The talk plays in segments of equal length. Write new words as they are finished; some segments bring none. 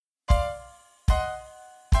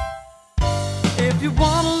If you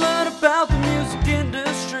want to learn about the music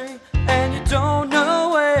industry and you don't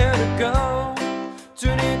know where to go,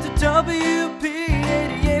 tune in to WP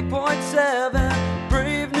 88.7,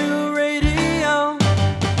 Brave New Radio.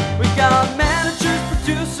 We got managers,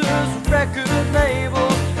 producers, record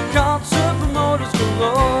labels, concert promoters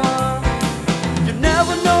galore. You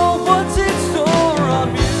never know what's in store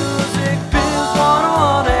on Music Biz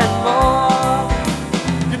 101 and more.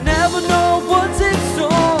 You never know what's in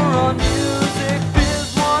store on Music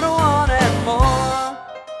Biz 101 and more.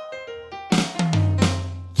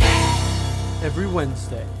 Every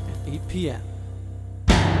Wednesday at 8 p.m.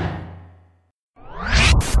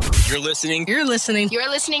 You're listening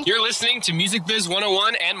to Music Biz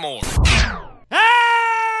 101 and more.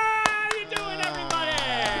 How you doing, everybody?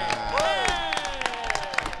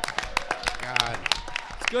 God,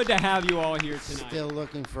 It's good to have you all here tonight. still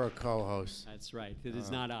looking for a co-host. That's right. It is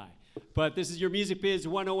not I. But this is your Music Biz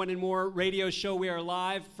 101 and more radio show. We are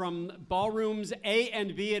live from ballrooms A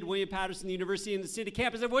and B at William Patterson University in the city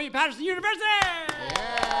campus of William Patterson University.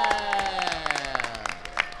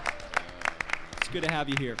 It's good to have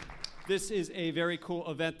you here. This is a very cool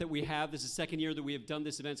event that we have. This is the second year that we have done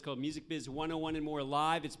this event. It's called Music Biz 101 and More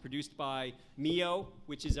Live. It's produced by MIO,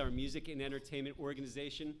 which is our music and entertainment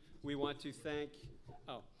organization. We want to thank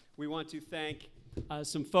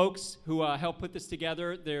some folks who helped put this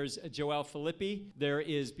together. There's Joelle Filippi. There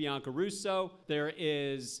is Bianca Russo. There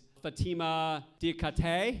is Fatima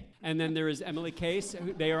Diakate, and then there is Emily Case.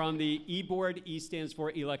 They are on the E-board. E stands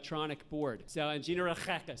for electronic board. So, and Gina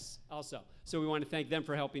Rachekas also. So we want to thank them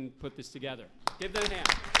for helping put this together. Give them a hand.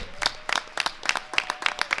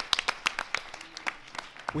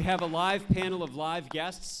 We have a live panel of live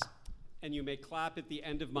guests, and you may clap at the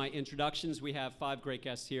end of my introductions. We have 5 great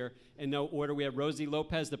guests here in no order. We have Rosie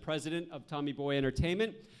Lopez, the president of Tommy Boy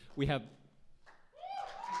Entertainment. We have...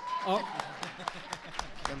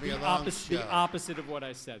 The opposite of what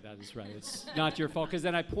I said. That is right. It's not your fault, because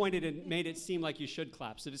then I pointed and made it seem like you should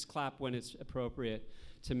clap. So just clap when it's appropriate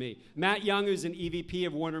to me. Matt Young, who's an EVP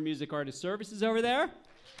of Warner Music Artist Services over there.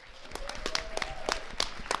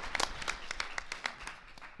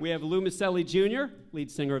 We have Lou Maselli Jr.,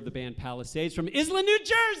 lead singer of the band Palisades from Island, New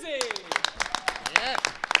Jersey. Yes.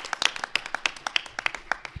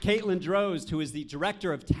 Caitlin Droz, who is the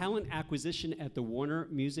director of talent acquisition at the Warner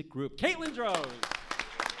Music Group. Caitlin Droz.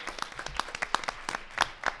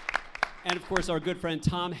 And, of course, our good friend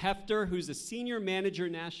Tom Hefter, who's a senior manager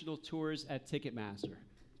national tours at Ticketmaster.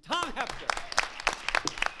 Tom Hefter.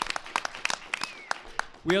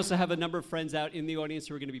 We also have a number of friends out in the audience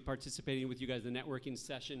who are going to be participating with you guys in the networking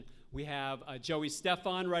session. We have Joey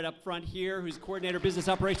Stefan right up front here, who's coordinator of business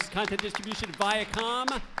operations, content distribution at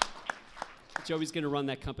Viacom. Joey's going to run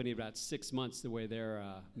that company about 6 months the way their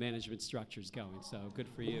management structure is going. So good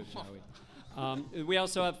for you, Joey. We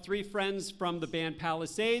also have 3 friends from the band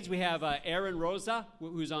Palisades. We have Aaron Rosa,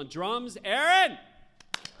 who's on drums. Aaron!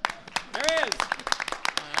 There he is.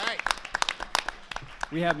 All right.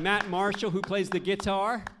 We have Matt Marshall, who plays the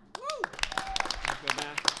guitar. Woo! Good,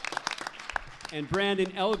 Matt. And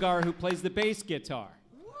Brandon Elgar, who plays the bass guitar.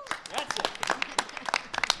 Woo! That's it.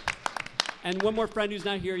 And one more friend who's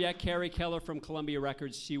not here yet, Carrie Keller from Columbia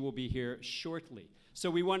Records. She will be here shortly. So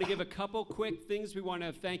we want to give a couple quick things. We want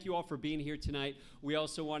to thank you all for being here tonight. We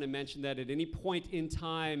also want to mention that at any point in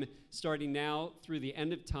time, starting now through the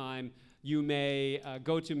end of time, you may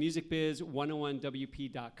go to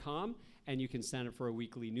musicbiz101wp.com, and you can sign up for a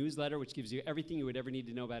weekly newsletter, which gives you everything you would ever need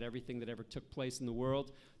to know about everything that ever took place in the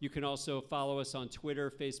world. You can also follow us on Twitter,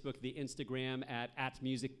 Facebook, the Instagram at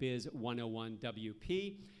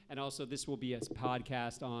musicbiz101wp. And also, this will be a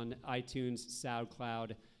podcast on iTunes,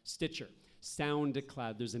 SoundCloud, Stitcher.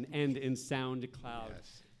 SoundCloud. There's an end in SoundCloud.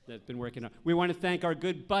 Yes. That's been working on. We want to thank our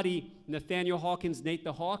good buddy, Nathaniel Hawkins, Nate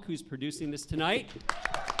the Hawk, who's producing this tonight.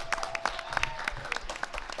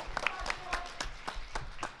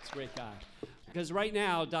 He's a great guy. Because right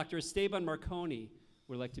now, Dr. Esteban Marconi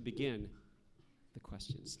would like to begin the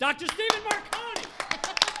questions. Dr. Esteban Marconi!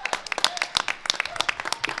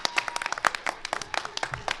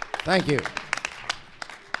 Thank you.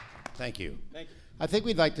 Thank you. Thank you. I think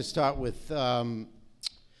we'd like to start with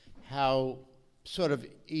how sort of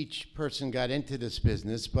each person got into this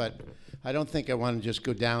business, but I don't think I want to just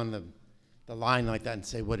go down the line like that and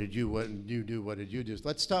say, what did you do?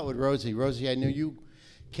 Let's start with Rosie. Rosie, I knew you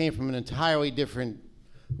came from an entirely different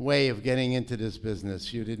way of getting into this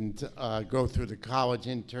business. You didn't go through the college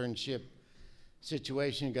internship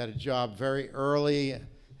situation. You got a job very early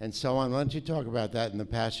and so on. Why don't you talk about that and the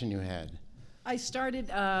passion you had? I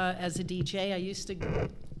started as a DJ. I used to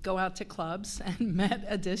go out to clubs and met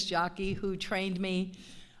a disc jockey who trained me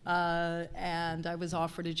and I was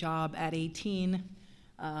offered a job at 18.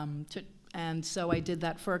 And so I did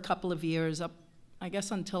that for a couple of years, I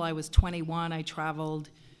guess until I was 21. I traveled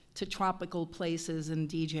to tropical places and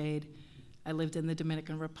DJ'd. I lived in the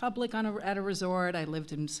Dominican Republic at a resort. I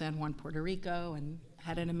lived in San Juan, Puerto Rico, and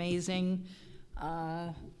had an amazing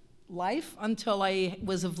life until I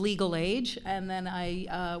was of legal age. And then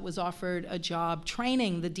I was offered a job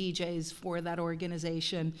training the DJs for that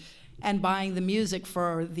organization and buying the music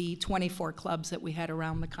for the 24 clubs that we had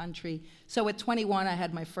around the country. So at 21, I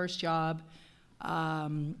had my first job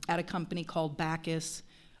at a company called Bacchus,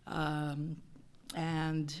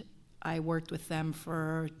 and I worked with them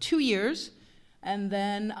for 2 years. And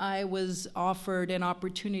then I was offered an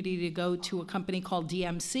opportunity to go to a company called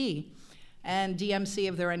DMC. And DMC,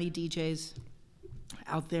 if there are any DJs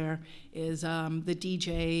out there, is the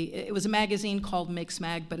DJ. It was a magazine called Mix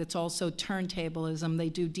Mag, but it's also turntablism. They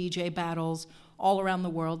do DJ battles all around the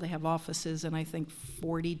world. They have offices in, I think,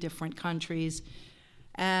 40 different countries.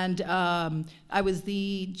 And I was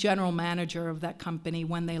the general manager of that company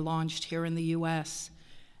when they launched here in the US.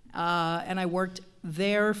 And I worked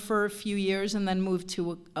there for a few years and then moved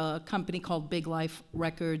to a company called Big Life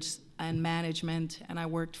Records and Management. And I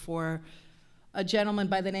worked for a gentleman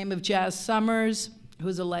by the name of Jazz Summers,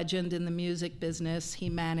 who's a legend in the music business. He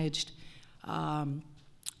managed a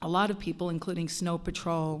lot of people, including Snow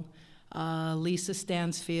Patrol, Lisa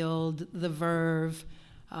Stansfield, The Verve,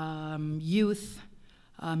 Youth,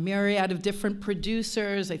 a myriad of different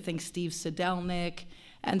producers, I think Steve Sidelnik.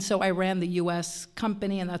 And so I ran the US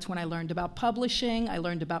company, and that's when I learned about publishing, I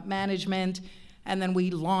learned about management, and then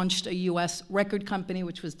we launched a US record company,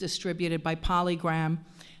 which was distributed by Polygram.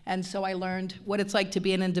 And so I learned what it's like to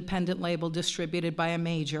be an independent label distributed by a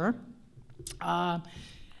major.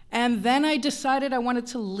 And then I decided I wanted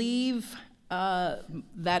to leave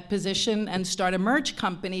that position and start a merch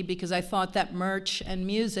company, because I thought that merch and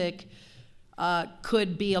music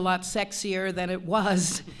could be a lot sexier than it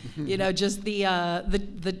was. You know, just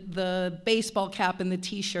the baseball cap and the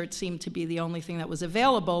T-shirt seemed to be the only thing that was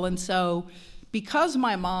available. And so, because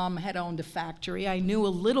my mom had owned a factory, I knew a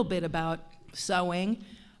little bit about sewing,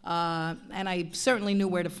 and I certainly knew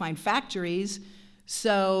where to find factories.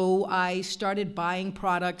 So I started buying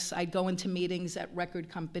products. I'd go into meetings at record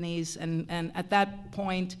companies, and at that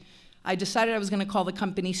point, I decided I was going to call the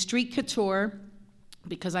company Street Couture,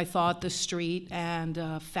 because I thought the street and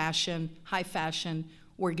fashion, high fashion,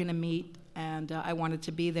 were going to meet, and I wanted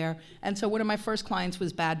to be there. And so one of my first clients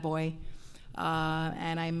was Bad Boy,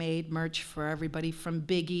 and I made merch for everybody from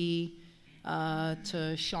Biggie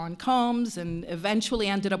to Sean Combs, and eventually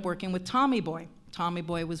ended up working with Tommy Boy. Tommy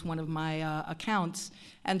Boy was one of my accounts.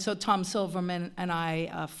 And so Tom Silverman and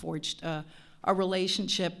I forged a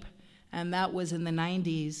relationship, and that was in the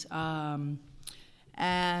 90s.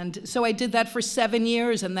 And so I did that for 7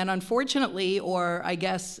 years, and then unfortunately, or I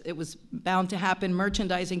guess it was bound to happen,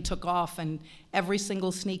 merchandising took off, and every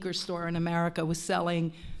single sneaker store in America was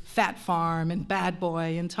selling Fat Farm and Bad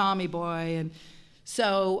Boy and Tommy Boy. And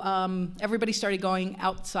so everybody started going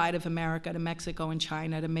outside of America to Mexico and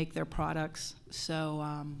China to make their products.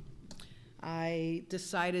 So I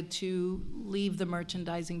decided to leave the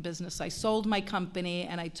merchandising business. I sold my company,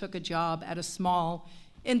 and I took a job at a small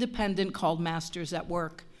independent called Masters at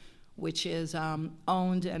Work, which is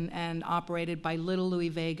owned and operated by Little Louie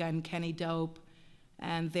Vega and Kenny Dope.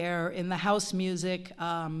 And they're in the house music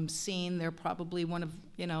scene. They're probably one of,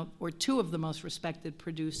 or two of the most respected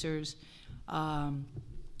producers.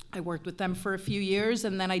 I worked with them for a few years,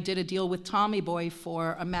 and then I did a deal with Tommy Boy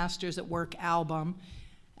for a Masters at Work album.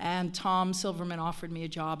 And Tom Silverman offered me a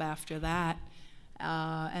job after that.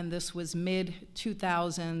 And this was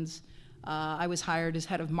mid-2000s. I was hired as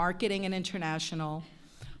head of marketing and international.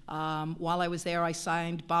 While I was there, I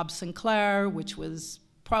signed Bob Sinclair, which was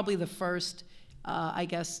probably the first,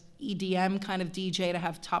 EDM kind of DJ to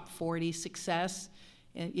have top 40 success,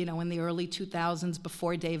 in the early 2000s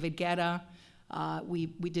before David Guetta. We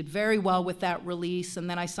did very well with that release, and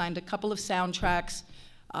then I signed a couple of soundtracks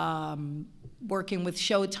working with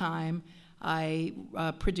Showtime. I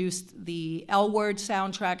produced the L Word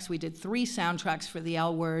soundtracks. We did 3 soundtracks for the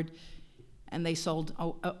L Word, and they sold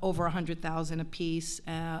over 100,000 apiece.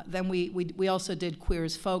 Then we also did Queer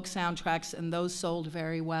as Folk soundtracks, and those sold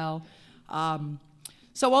very well.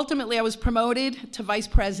 So ultimately, I was promoted to vice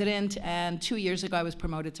president, and 2 years ago, I was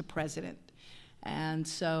promoted to president. And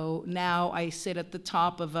so now I sit at the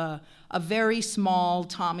top of a very small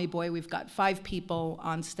Tommy Boy. We've got 5 people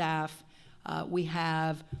on staff. We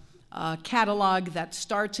have a catalog that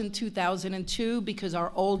starts in 2002, because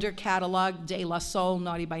our older catalog, De La Soul,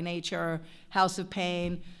 Naughty by Nature, House of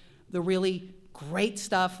Pain, the really great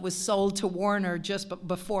stuff, was sold to Warner just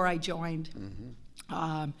before I joined.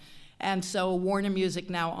 And so Warner Music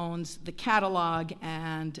now owns the catalog,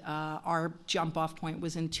 and our jump-off point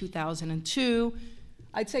was in 2002.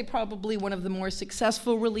 I'd say probably one of the more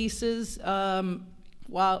successful releases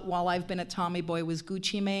while I've been at Tommy Boy was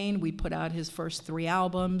Gucci Mane. We put out his first 3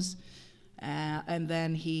 albums, and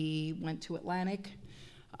then he went to Atlantic.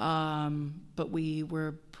 But we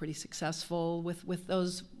were pretty successful with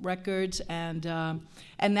those records, and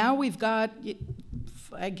now we've got,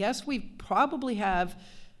 I guess we probably have,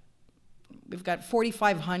 we've got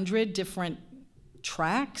 4,500 different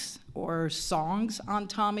tracks or songs on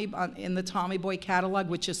in the Tommy Boy catalog,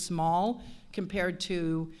 which is small compared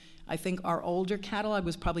to, I think our older catalog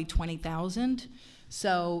was probably 20,000.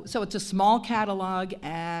 So it's a small catalog,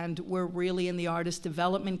 and we're really in the artist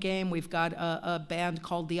development game. We've got a band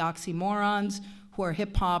called the Oxymorons, who are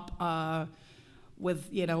hip hop with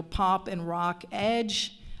pop and rock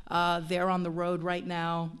edge. They're on the road right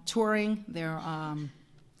now touring.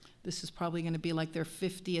 This is probably going to be like their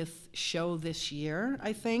 50th show this year,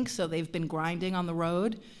 I think. So they've been grinding on the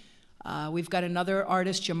road. We've got another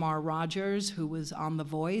artist, Jamar Rogers, who was on The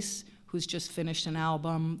Voice, who's just finished an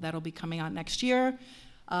album that'll be coming out next year.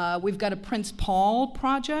 We've got a Prince Paul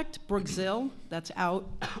project, Brookzil, that's out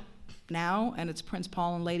now, and it's Prince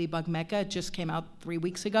Paul and Ladybug Mecca. It just came out 3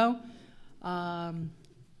 weeks ago.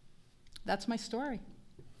 That's my story.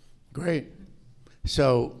 Great.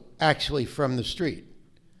 So actually from the street.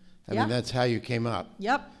 I Yeah. mean, that's how you came up.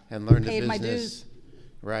 Yep. And learned the Paid business. my dues.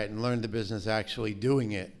 Right, and learned the business actually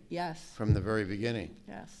doing it Yes. from the very beginning.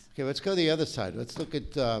 Yes. Okay, let's go to the other side. Let's look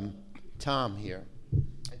at Tom here.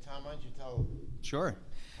 Hey, Tom, why don't you tell Sure.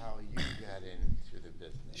 how you got into the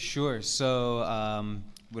business? Sure. So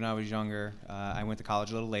when I was younger, I went to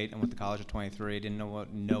college a little late. I went to college at 23. Didn't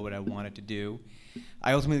know what I wanted to do.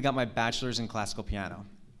 I ultimately got my bachelor's in classical piano.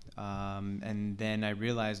 And then I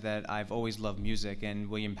realized that I've always loved music, and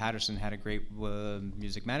William Patterson had a great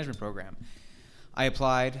music management program. I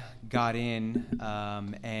applied, got in,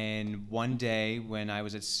 and one day when I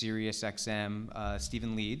was at Sirius XM,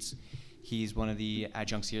 Stephen Leeds, he's one of the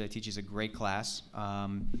adjuncts here that teaches a great class.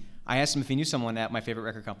 I asked him if he knew someone at my favorite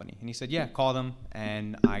record company, and he said, yeah, call them,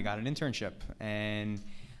 and I got an internship. And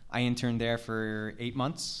I interned there for 8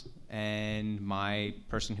 months, and my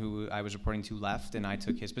person who I was reporting to left, and I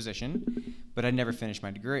took his position, but I never finished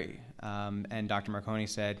my degree. And Dr. Marconi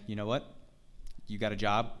said, you know what? You got a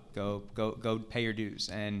job, go pay your dues,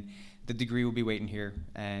 and the degree will be waiting here,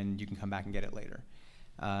 and you can come back and get it later.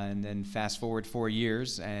 And then fast forward 4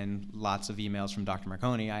 years and lots of emails from Dr.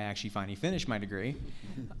 Marconi, I actually finally finished my degree.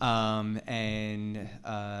 And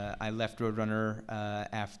I left Roadrunner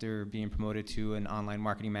after being promoted to an online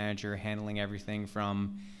marketing manager, handling everything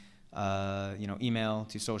from email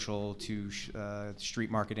to social to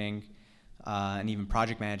street marketing, and even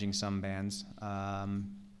project managing some bands.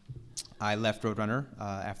 I left Roadrunner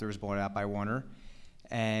after it was bought out by Warner,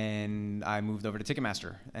 and I moved over to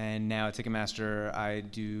Ticketmaster. And now at Ticketmaster, I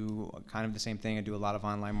do kind of the same thing. I do a lot of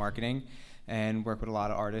online marketing and work with a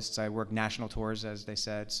lot of artists. I work national tours, as they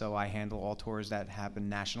said, so I handle all tours that happen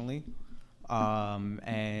nationally,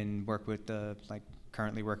 and work with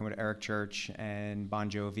currently working with Eric Church and Bon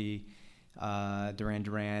Jovi, Duran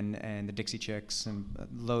Duran, and the Dixie Chicks, and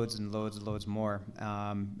loads and loads and loads more.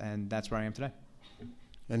 And that's where I am today.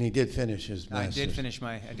 And he did finish his master's. I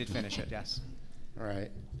did finish it, yes. All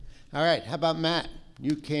right. How about Matt?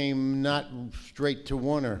 You came not straight to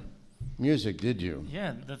Warner Music, did you?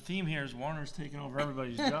 Yeah, the theme here is Warner's taking over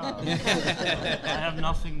everybody's job. I have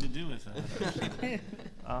nothing to do with it.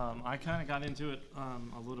 I kind of got into it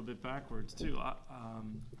a little bit backwards too.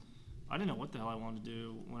 I didn't know what the hell I wanted to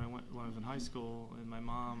do when I was in high school, and my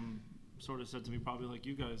mom sort of said to me, probably like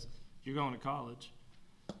you guys, you're going to college.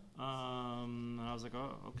 And I was like,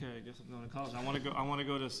 oh, okay, I guess I'm going to college. I want to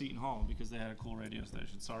go to Seton Hall because they had a cool radio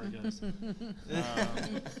station. Sorry, guys.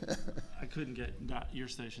 I couldn't get your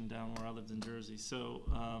station down where I lived in Jersey. So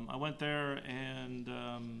I went there and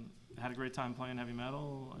had a great time playing heavy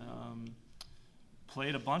metal.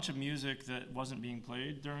 Played a bunch of music that wasn't being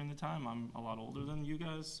played during the time. I'm a lot older than you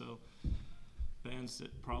guys, so bands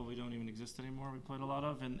that probably don't even exist anymore we played a lot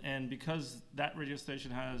of, and because that radio station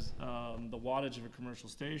has the wattage of a commercial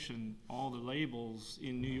station, all the labels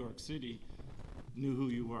in New York City knew who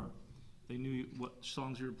you were. They knew what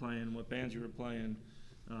songs you were playing, what bands you were playing.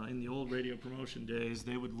 In the old radio promotion days,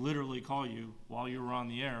 they would literally call you while you were on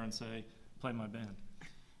the air and say, play my band.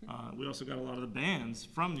 We also got a lot of the bands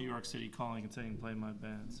from New York City calling and saying, play my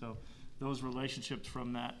band. So those relationships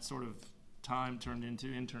from that sort of time turned into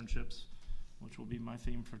internships, which will be my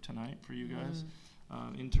theme for tonight for you guys.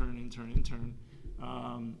 Intern.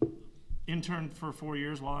 Interned for 4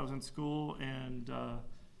 years while I was in school, and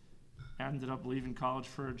ended up leaving college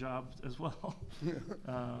for a job as well,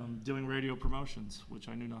 doing radio promotions, which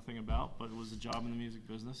I knew nothing about, but it was a job in the music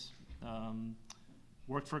business.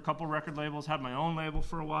 Worked for a couple record labels, had my own label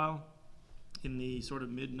for a while in the sort of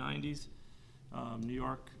mid-'90s, New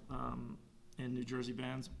York and New Jersey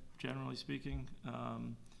bands, generally speaking.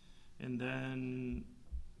 And then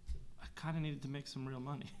I kind of needed to make some real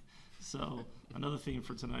money. So another theme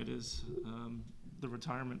for tonight is the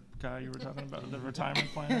retirement guy you were talking about, the retirement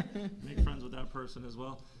planner. Make friends with that person as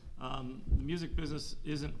well. The music business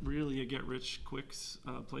isn't really a get-rich-quick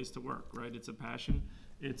place to work, right? It's a passion.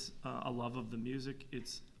 It's a love of the music.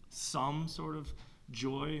 It's some sort of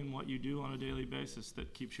joy in what you do on a daily basis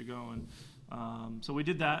that keeps you going. So we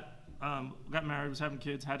did that. Got married, was having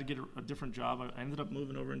kids, had to get a different job. I ended up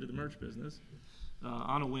moving over into the merch business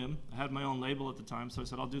on a whim. I had my own label at the time, so I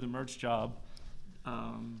said I'll do the merch job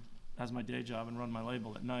as my day job and run my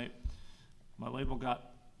label at night. My label got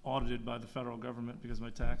audited by the federal government because my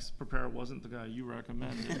tax preparer wasn't the guy you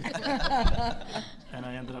recommended. And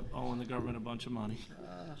I ended up owing the government a bunch of money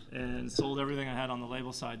and sold everything I had on the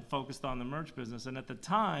label side, focused on the merch business. And at the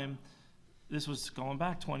time, this was going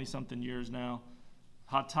back 20-something years now,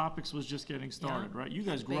 Hot Topics was just getting started, right? You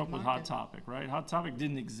guys grew up with Hot Topic, right? Hot Topic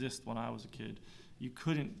didn't exist when I was a kid. You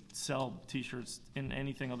couldn't sell T-shirts in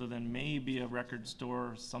anything other than maybe a record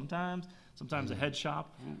store sometimes a head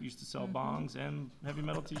shop who used to sell bongs and heavy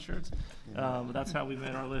metal T-shirts. That's how we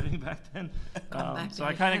made our living back then. So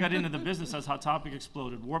I kind of got into the business as Hot Topic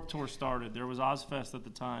exploded. Warped Tour started. There was Ozfest at the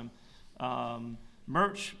time.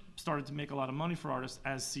 Merch started to make a lot of money for artists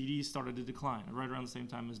as CDs started to decline, right around the same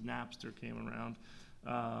time as Napster came around.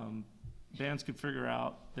 Bands could figure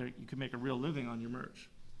out that you could make a real living on your merch.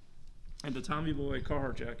 And the Tommy Boy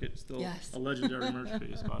Carhartt jacket, still a legendary merch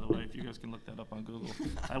piece, by the way, if you guys can look that up on Google.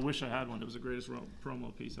 I wish I had one. It was the greatest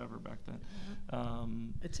promo piece ever back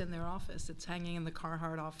then. It's in their office. It's hanging in the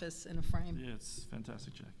Carhartt office in a frame. Yeah, it's a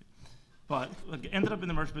fantastic jacket. But ended up in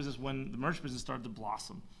the merch business when the merch business started to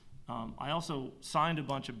blossom. I also signed a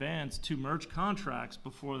bunch of bands to merch contracts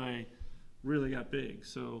before they really got big.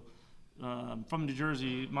 So from New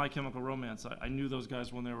Jersey, My Chemical Romance, I knew those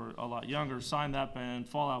guys when they were a lot younger, signed that band,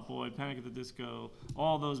 Fall Out Boy, Panic at the Disco,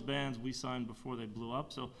 all those bands we signed before they blew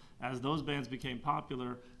up. So as those bands became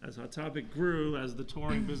popular, as Hot Topic grew, as the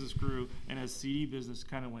touring business grew, and as CD business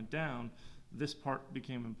kind of went down, this part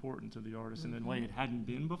became important to the artist in a way it hadn't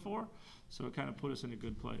been before. So it kind of put us in a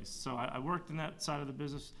good place. So I worked in that side of the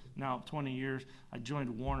business now 20 years. I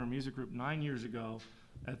joined Warner Music Group 9 years ago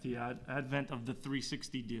at the advent of the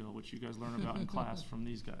 360 deal, which you guys learn about in class from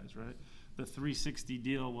these guys, right? The 360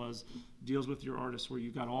 deal was deals with your artists where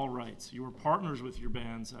you got all rights. You were partners with your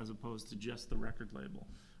bands as opposed to just the record label,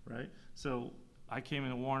 right? So I came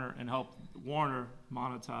into Warner and helped Warner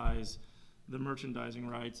monetize the merchandising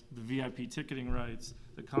rights, the VIP ticketing rights,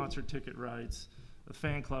 the concert ticket rights, the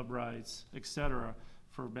fan club rights, etc.,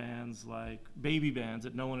 for bands like baby bands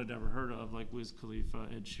that no one had ever heard of, like Wiz Khalifa,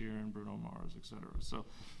 Ed Sheeran, Bruno Mars, etc. So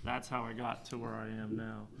that's how I got to where I am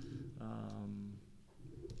now.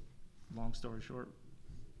 Long story short.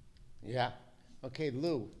 Yeah. Okay,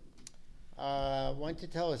 Lou, why don't you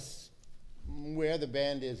tell us where the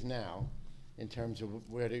band is now in terms of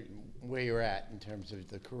where you're at in terms of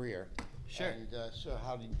the career. Sure. And so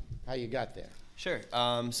how you got there. Sure.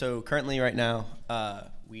 So currently right now,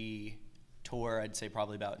 we tour, I'd say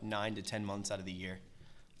probably about 9 to 10 months out of the year.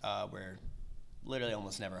 We're literally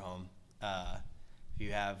almost never home.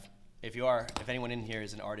 If anyone in here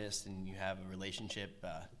is an artist and you have a relationship,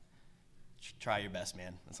 try your best,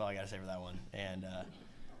 man. That's all I got to say for that one. And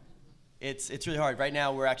it's really hard. Right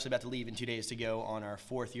now, we're actually about to leave in 2 days to go on our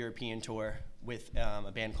 4th European tour with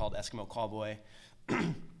a band called Eskimo Callboy,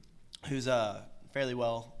 who's fairly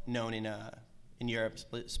well known in Europe,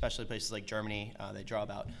 especially places like Germany. They draw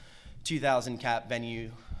about 2,000 cap venue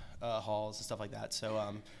halls and stuff like that.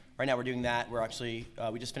 So right now we're doing that. We're actually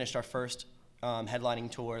we just finished our first headlining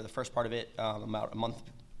tour, the first part of it, about a month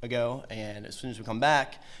ago. And as soon as we come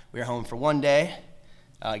back, we are home for 1 day,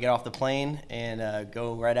 get off the plane, and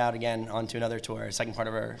go right out again onto another tour, second part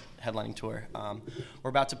of our headlining tour. We're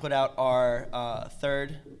about to put out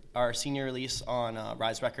our senior release on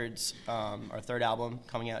Rise Records, our 3rd album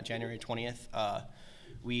coming out January 20th.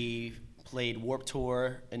 We played Warped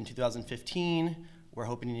Tour in 2015. We're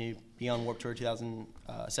hoping to be on Warped Tour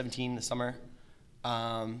 2017 this summer.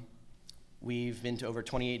 We've been to over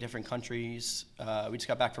 28 different countries. We just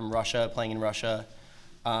got back from Russia, playing in Russia.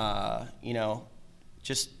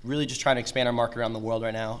 Just trying to expand our market around the world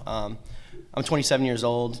right now. I'm 27 years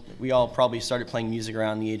old. We all probably started playing music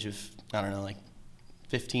around the age of, I don't know, like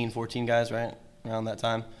 15, 14 guys, right around that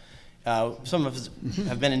time. Some of us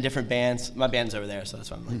have been in different bands. My band's over there, so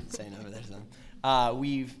that's why I'm like saying over there to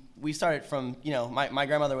them. We started from, my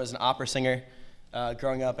grandmother was an opera singer.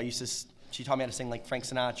 Growing up, she taught me how to sing like Frank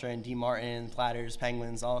Sinatra and Dean Martin, Platters,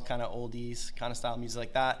 Penguins, all kind of oldies, kind of style music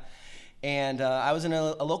like that. And I was in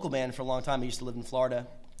a local band for a long time. I used to live in Florida,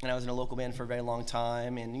 and I was in a local band for a very long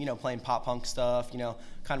time, and playing pop punk stuff.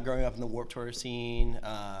 Kind of growing up in the Warped Tour scene.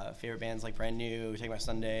 Favorite bands like Brand New, Take My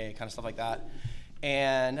Sunday, kind of stuff like that.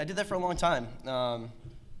 And I did that for a long time.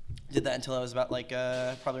 Did that until I was about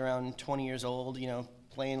probably around 20 years old.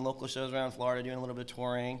 Playing local shows around Florida, doing a little bit of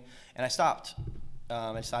touring, and I stopped.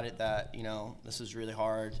 I decided that this was really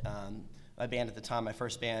hard. My band at the time, my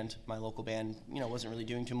first band, my local band, wasn't really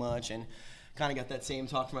doing too much, and kind of got that same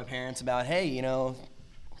talk from my parents about, hey,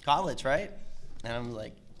 college, right? And I'm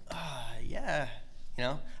like, yeah,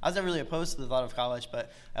 I was never really opposed to the thought of college,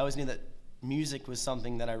 but I always knew that music was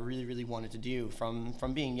something that I really, really wanted to do from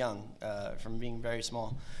being young, from being very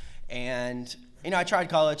small. And I tried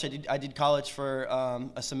college. I did college for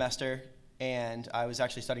a semester, and I was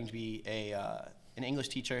actually studying to be an English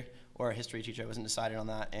teacher or a history teacher. I wasn't decided on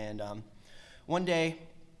that. And one day,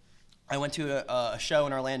 I went to a show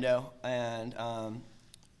in Orlando, and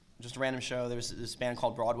just a random show. There was this band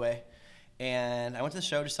called Broadway, and I went to the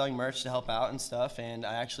show just selling merch to help out and stuff. And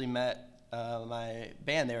I actually met my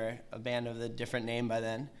band. They were a band of a different name by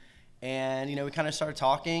then. And, we kind of started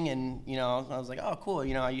talking, and, I was like, oh, cool.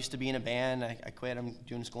 I used to be in a band. I quit. I'm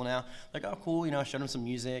doing school now. Like, oh, cool. I showed them some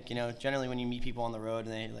music. Generally when you meet people on the road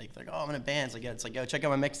and they like, oh, I'm in a band. It's like, yeah, it's like, yo, check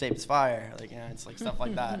out my mixtape. It's fire. Like, it's like stuff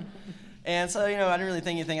like that. And so, I didn't really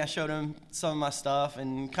think anything. I showed them some of my stuff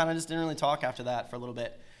and kind of just didn't really talk after that for a little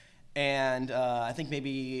bit. And I think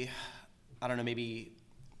maybe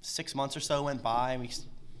 6 months or so went by, and we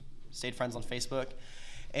stayed friends on Facebook.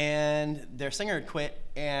 And their singer had quit,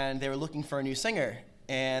 and they were looking for a new singer.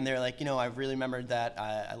 And they were like, I really remembered that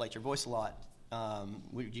I liked your voice a lot.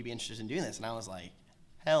 Would you be interested in doing this? And I was like,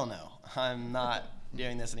 hell no, I'm not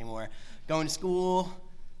doing this anymore. Going to school,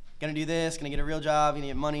 gonna do this, gonna get a real job, gonna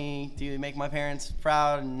get money to make my parents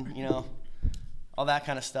proud, and all that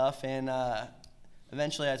kind of stuff. And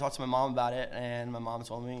eventually I talked to my mom about it, and my mom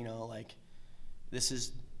told me, this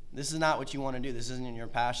is not what you want to do. This isn't your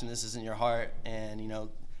passion. This isn't your heart. And,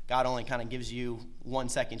 God only kind of gives you 1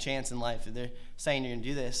 second chance in life. If they're saying you're going to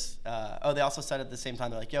do this. They also said at the same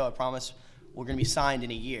time, they're like, yo, I promise we're going to be signed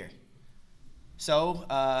in a year. So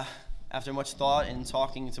after much thought and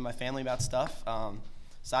talking to my family about stuff,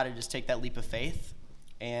 decided to just take that leap of faith.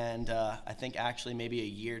 And I think actually maybe a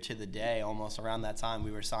year to the day, almost around that time,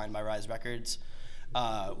 we were signed by Rise Records.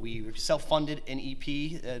 We self-funded an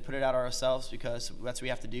EP, put it out ourselves because that's what we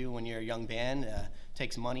have to do when you're a young band. It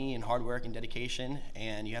takes money and hard work and dedication,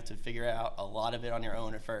 and you have to figure out a lot of it on your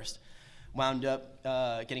own at first. Wound up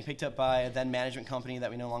getting picked up by a then management company that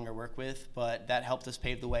we no longer work with, but that helped us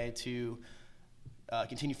pave the way to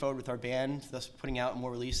continue forward with our band, thus putting out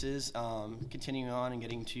more releases, continuing on and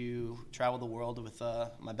getting to travel the world with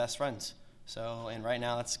my best friends. And right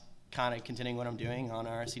now that's kind of continuing what I'm doing on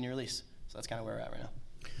our senior release. So that's kind of where we're at right now.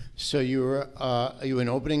 So are you an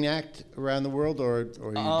opening act around the world, or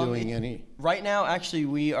are you doing any? Right now, actually,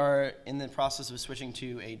 we are in the process of switching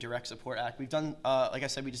to a direct support act. We've done, like I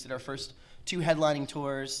said, we just did our first 2 headlining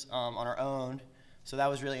tours on our own. So that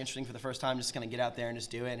was really interesting for the first time, just kind of get out there and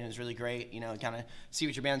just do it. And it was really great, kind of see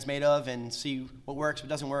what your band's made of and see what works, what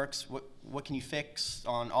doesn't work, what can you fix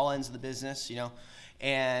on all ends of the business,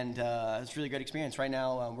 And it's a really great experience. Right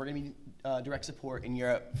now, we're going to be direct support in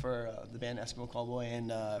Europe for the band Eskimo Callboy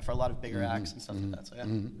and for a lot of bigger acts and stuff like that. So, yeah.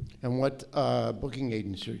 And what booking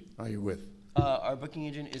agency are you with? Our booking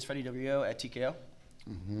agent is Freddie W. at TKO.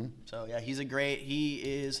 So, yeah, he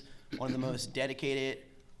is one of the most dedicated,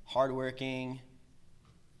 hardworking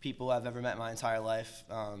people I've ever met in my entire life.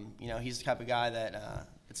 He's the type of guy that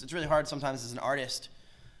it's really hard sometimes as an artist.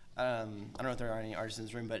 I don't know if there are any artists in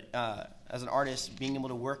this room, but as an artist, being able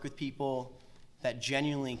to work with people that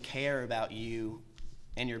genuinely care about you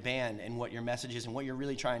and your band and what your message is and what you're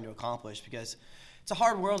really trying to accomplish, because it's a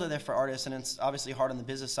hard world out there for artists, and it's obviously hard on the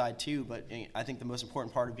business side too, but I think the most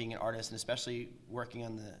important part of being an artist, and especially working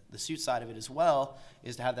on the suit side of it as well,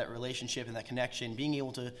 is to have that relationship and that connection, being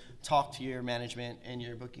able to talk to your management and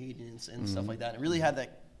your booking agents and stuff like that, and really have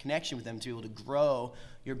that connection with them to be able to grow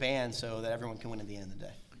your band so that everyone can win at the end of the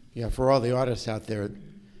day. Yeah, for all the artists out there,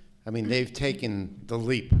 they've taken the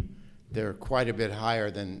leap. They're quite a bit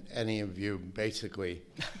higher than any of you, basically,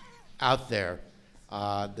 out there.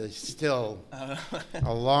 There's still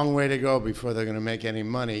a long way to go before they're going to make any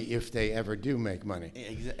money, if they ever do make money.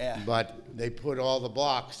 Yeah. But they put all the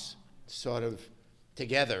blocks sort of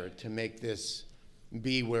together to make this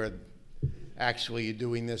be where actually you're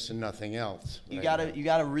doing this and nothing else? You right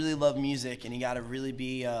gotta really love music, and you gotta really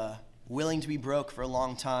be willing to be broke for a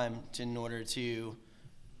long time in order to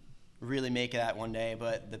really make that one day.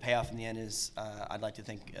 But the payoff in the end is, I'd like to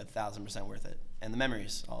think, 1,000% worth it, and the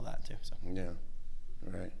memories, all that too. So. Yeah,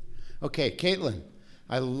 right. Okay, Caitlin,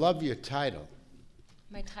 I love your title.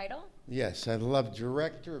 My title? Yes, I love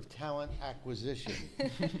Director of Talent Acquisition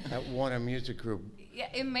at Warner Music Group. Yeah,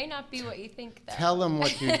 it may not be what you think, though. Tell them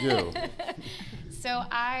what you do. So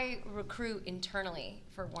I recruit internally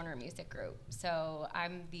for Warner Music Group. So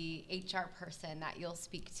I'm the HR person that you'll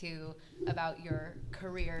speak to about your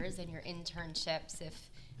careers and your internships, if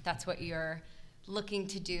that's what you're looking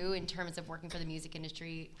to do in terms of working for the music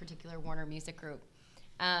industry, particular Warner Music Group.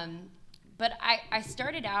 But I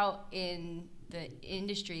started out in the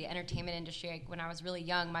industry, entertainment industry, when I was really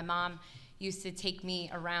young. My mom used to take me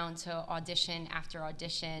around to audition after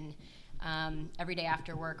audition every day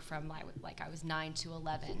after work from like I was 9 to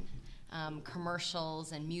 11.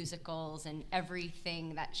 Commercials and musicals and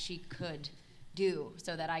everything that she could do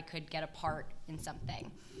so that I could get a part in something.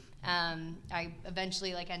 I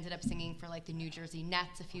eventually ended up singing for the New Jersey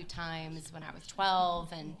Nets a few times when I was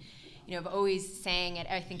 12, and I've always sang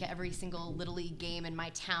at, I think, every single Little League game in my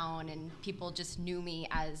town, and people just knew me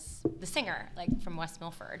as the singer, from West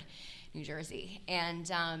Milford, New Jersey,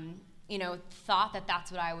 and thought that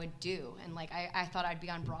that's what I would do, and I thought I'd be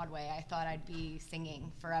on Broadway, I thought I'd be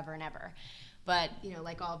singing forever and ever, but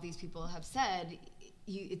like all of these people have said,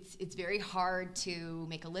 it's very hard to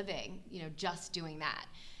make a living, just doing that.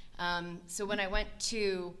 So when I went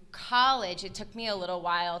to college, it took me a little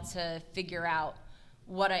while to figure out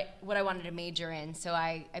what I wanted to major in. So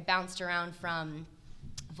I bounced around from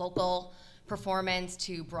vocal performance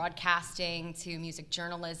to broadcasting to music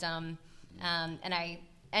journalism, and I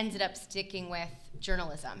ended up sticking with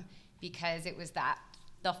journalism because it was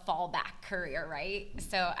the fallback career, right?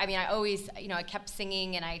 So I always, I kept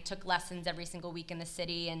singing, and I took lessons every single week in the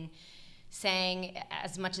city and sang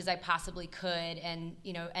as much as I possibly could, and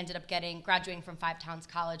ended up graduating from Five Towns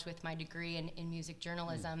College with my degree in music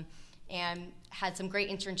journalism. And had some great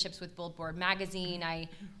internships with Billboard magazine. I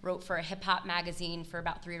wrote for a hip hop magazine for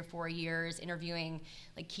about 3 or 4 years, interviewing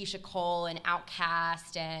Keisha Cole and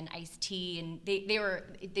Outkast and Ice-T, and they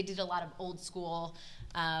did a lot of old school,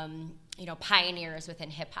 pioneers within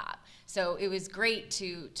hip hop. So it was great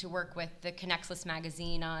to work with the Connexless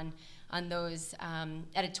magazine on those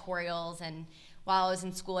editorials. And while I was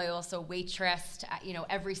in school, I also waitressed,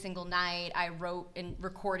 every single night. I wrote and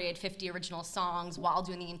recorded 50 original songs while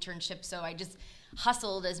doing the internship, so I just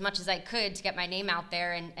hustled as much as I could to get my name out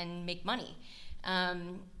there and make money.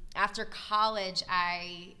 After college,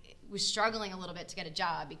 I was struggling a little bit to get a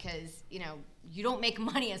job because, you don't make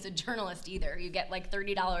money as a journalist either. You get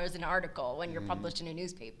 $30 an article when you're published in a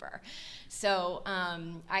newspaper. So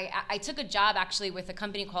I took a job actually with a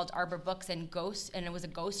company called Arbor Books and it was a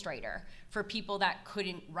ghostwriter for people that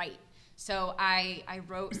couldn't write. So I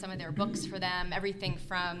wrote some of their books for them, everything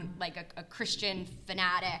from a Christian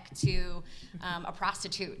fanatic to a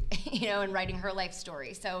prostitute, and writing her life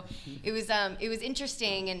story. So it was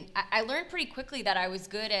interesting, and I learned pretty quickly that I was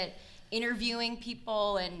good at interviewing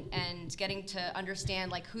people and getting to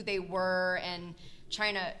understand who they were and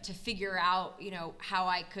trying to figure out how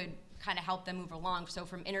I could kind of help them move along. So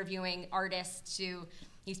from interviewing artists to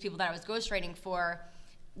these people that I was ghostwriting for,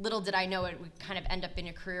 little did I know it would kind of end up in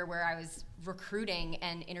a career where I was recruiting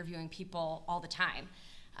and interviewing people all the time.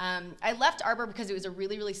 I left Arbor because it was a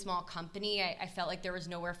really, really small company. I felt like there was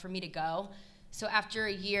nowhere for me to go. So after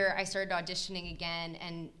a year, I started auditioning again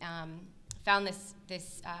and found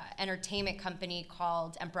this entertainment company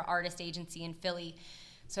called Emperor Artist Agency in Philly.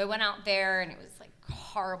 So I went out there, and it was a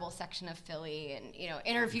horrible section of Philly, and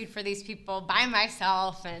interviewed for these people by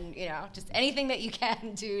myself, and just anything that you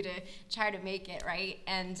can do to try to make it right.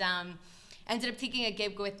 And ended up taking a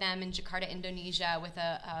gig with them in Jakarta, Indonesia, with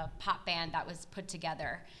a pop band that was put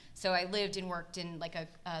together. So I lived and worked in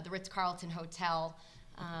the Ritz-Carlton Hotel,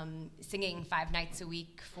 singing 5 nights a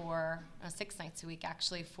week 6 nights a week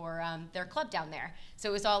actually for their club down there. So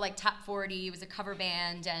it was all top 40. It was a cover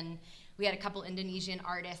band, and we had a couple Indonesian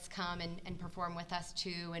artists come and perform with us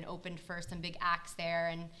too, and opened for some big acts there,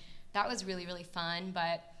 and that was really, really fun.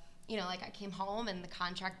 But I came home and the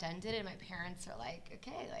contract ended, and my parents are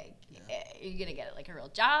okay, are you gonna get a real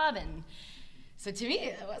job? And so to me,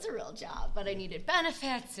 it was a real job, but I needed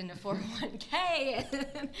benefits and a 401k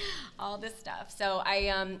and all this stuff. So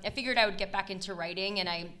I figured I would get back into writing, and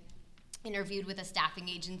I interviewed with a staffing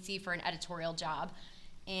agency for an editorial job.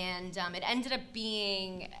 And it ended up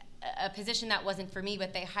being a position that wasn't for me,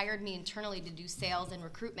 but they hired me internally to do sales and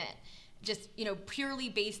recruitment. Just, purely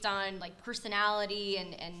based on like personality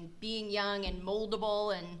and being young and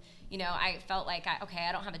moldable. And, I felt like,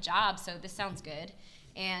 I don't have a job, so this sounds good.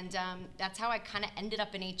 And that's how I kind of ended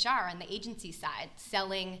up in HR on the agency side,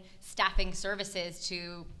 selling staffing services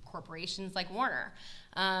to corporations like Warner.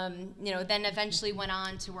 Then eventually went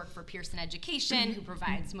on to work for Pearson Education, who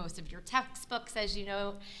provides most of your textbooks, as you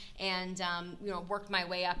know, and worked my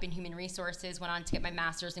way up in human resources, went on to get my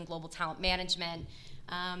master's in global talent management.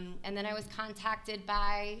 And then I was contacted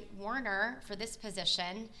by Warner for this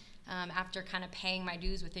position after kind of paying my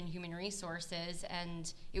dues within human resources.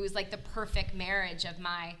 And it was like the perfect marriage of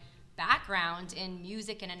my background in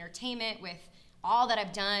music and entertainment with all that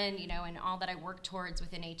I've done, and all that I work towards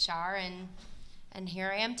within HR. And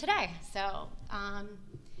here I am today. So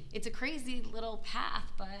it's a crazy little path,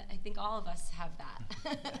 but I think all of us have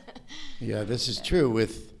that. Yeah, this is true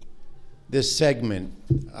with this segment.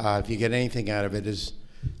 If you get anything out of it, is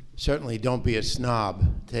certainly don't be a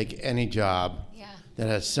snob. Take any job that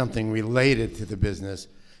has something related to the business,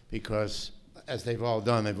 because as they've all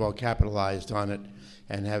done, they've all capitalized on it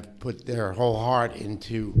and have put their whole heart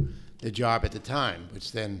into the job at the time,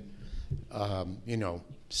 which then,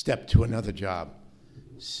 step to another job.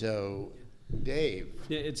 So, Dave.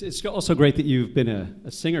 Yeah, it's also great that you've been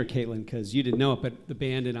a singer, Caitlin, because you didn't know it, but the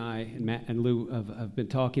band and I and Matt and Lou have been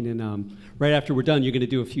talking, and right after we're done, you're going to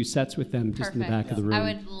do a few sets with them just in the back of the room. I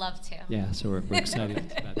would love to. Yeah, so we're excited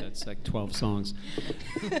about that. It's like 12 songs.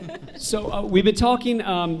 So we've been talking,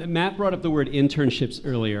 Matt brought up the word internships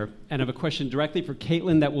earlier, and I have a question directly for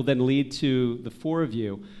Caitlin that will then lead to the four of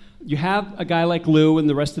you. You have a guy like Lou and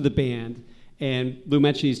the rest of the band, and Lou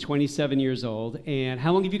mentioned he's 27 years old. And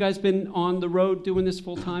how long have you guys been on the road doing this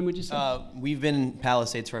full time, would you say? We've been in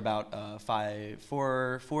Palisades for about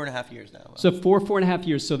 4.5 years now. So 4.5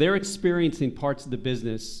 years. So they're experiencing parts of the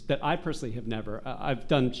business that I personally have never. I've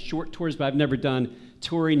done short tours, but I've never done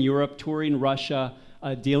touring Europe, touring Russia,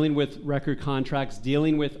 dealing with record contracts,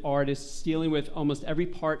 dealing with artists, dealing with almost every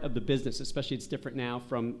part of the business, especially it's different now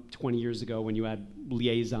from 20 years ago when you had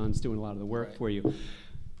liaisons doing a lot of the work for you.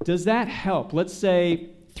 Does that help? Let's say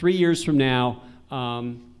 3 years from now,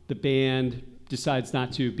 the band decides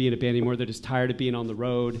not to be in a band anymore. They're just tired of being on the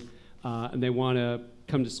road, and they want to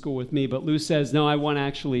come to school with me. But Lou says, no, I want to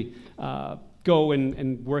actually go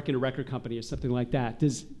and work in a record company or something like that.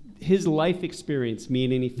 Does his life experience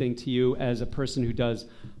mean anything to you as a person who does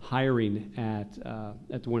hiring at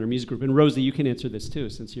the Warner Music Group? And Rosie, you can answer this too,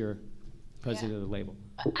 since you're president of the label.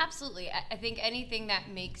 Absolutely. I think anything that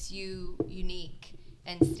makes you unique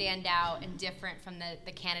and stand out and different from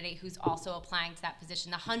the candidate who's also applying to that position,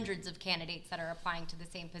 the hundreds of candidates that are applying to the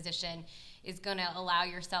same position, is going to allow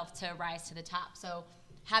yourself to rise to the top. So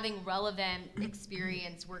having relevant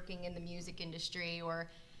experience working in the music industry, or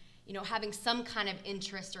having some kind of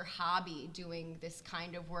interest or hobby doing this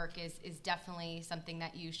kind of work is definitely something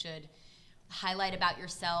that you should highlight about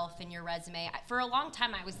yourself and your resume. For a long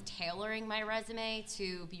time, I was tailoring my resume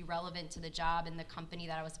to be relevant to the job and the company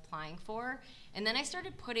that I was applying for. And then I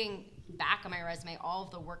started putting back on my resume all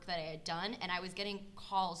of the work that I had done, and I was getting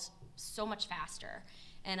calls so much faster.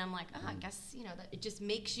 And I'm like, I guess, that it just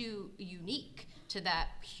makes you unique to that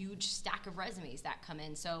huge stack of resumes that come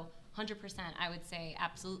in. So 100%, I would say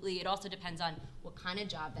absolutely. It also depends on what kind of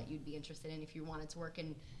job that you'd be interested in. If you wanted to work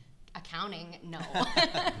in accounting, no.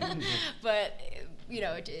 But,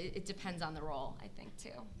 it depends on the role, I think,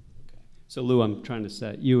 too. Okay. So, Lou, I'm trying to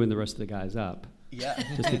set you and the rest of the guys up. Yeah.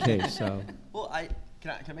 Just in case, so. Well,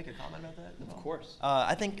 can I make a comment about that? Of course.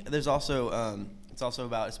 I think there's also, it's also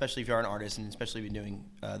about, especially if you are an artist and especially been doing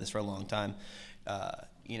this for a long time,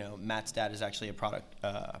 Matt's dad is actually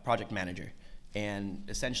a project manager. And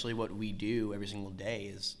essentially what we do every single day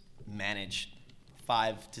is manage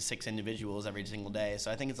 5 to 6 individuals every single day. So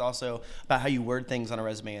I think it's also about how you word things on a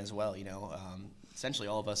resume as well. Essentially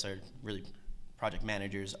all of us are really project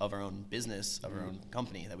managers of our own business, of our own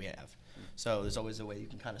company that we have. So there's always a way you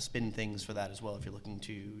can kind of spin things for that as well if you're looking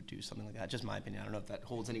to do something like that. Just my opinion. I don't know if that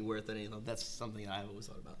holds any worth. That's something I've always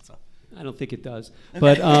thought about. So I don't think it does.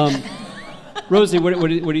 But Rosie, what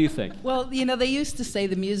do you think? Well, they used to say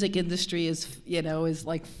the music industry is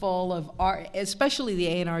like full of art, especially the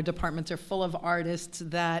A&R departments are full of artists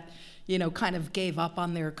that, kind of gave up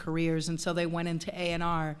on their careers, and so they went into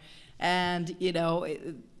A&R.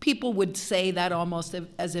 And, people would say that almost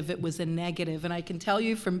as if it was a negative. And I can tell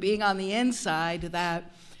you from being on the inside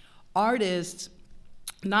that artists,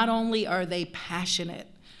 not only are they passionate,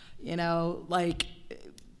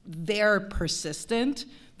 they're persistent,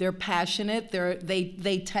 they're passionate,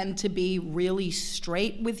 they tend to be really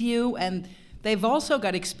straight with you, and they've also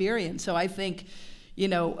got experience. So I think,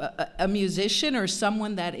 a musician or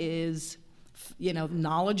someone that is,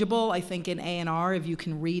 knowledgeable, I think in A&R, if you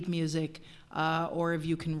can read music, or if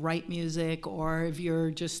you can write music, or if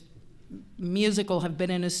you're just musical, have been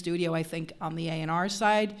in a studio, I think on the A&R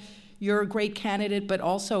side, you're a great candidate, but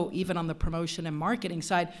also even on the promotion and marketing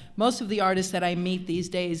side, most of the artists that I meet these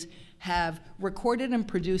days have recorded and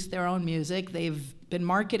produced their own music. They've been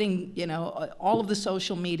marketing, all of the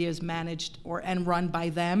social media is managed and run by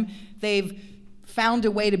them. They've found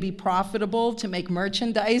a way to be profitable, to make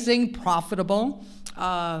merchandising profitable,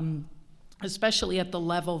 especially at the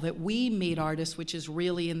level that we meet artists, which is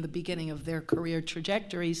really in the beginning of their career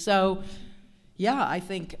trajectory. So, yeah, I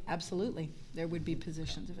think absolutely there would be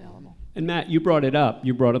positions available. And Matt, you brought it up.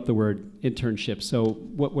 You brought up the word internship. So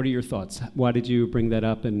what are your thoughts? Why did you bring that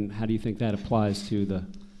up, and how do you think that applies to the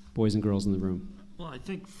boys and girls in the room? Well, I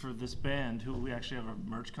think for this band, who we actually have a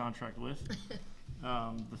merch contract with,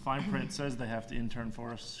 the fine print says they have to intern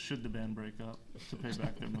for us should the band break up to pay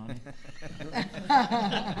back their money.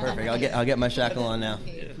 Perfect. I'll get my shackle on now.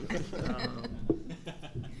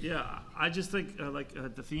 Yeah, I just think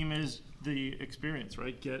the theme is the experience,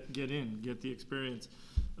 right? Get the experience.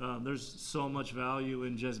 There's so much value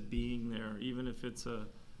in just being there, even if it's a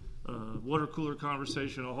water cooler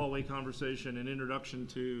conversation, a hallway conversation, an introduction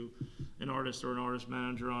to an artist or an artist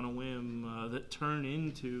manager on a whim that turn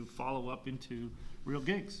into follow-up into real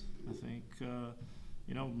gigs. I think,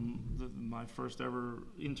 my first ever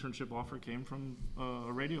internship offer came from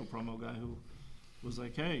a radio promo guy who was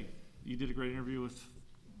like, hey, you did a great interview with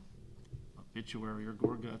Obituary or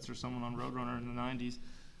Gorguts or someone on Roadrunner in the 90s.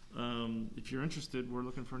 If you're interested, we're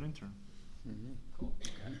looking for an intern. Mm-hmm. Cool.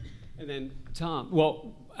 Okay. And then Tom,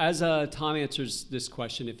 well, as Tom answers this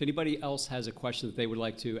question, if anybody else has a question that they would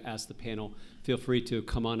like to ask the panel, feel free to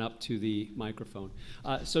come on up to the microphone.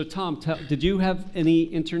 So Tom, did you have any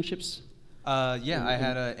internships? Yeah, I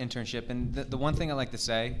had an internship, and the one thing I like to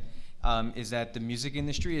say is that the music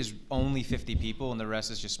industry is only 50 people and the rest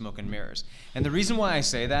is just smoke and mirrors. And the reason why I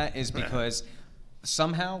say that is because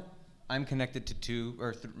somehow I'm connected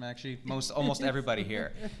to almost everybody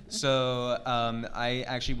here. So I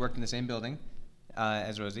actually worked in the same building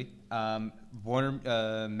as Rosie. Matt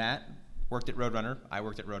worked at Roadrunner. I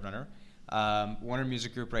worked at Roadrunner. Warner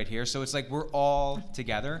Music Group right here. So it's like we're all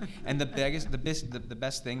together. And the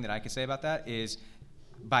best thing that I can say about that is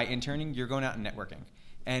by interning, you're going out and networking.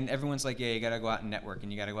 And everyone's like, yeah, you gotta go out and network,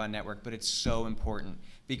 and you gotta go out and network, but it's so important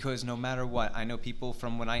because no matter what, I know people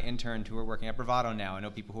from when I interned who are working at Bravado now, I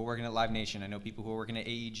know people who are working at Live Nation, I know people who are working at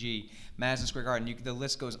AEG, Madison Square Garden, the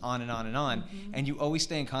list goes on and on and on, and you always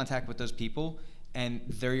stay in contact with those people, and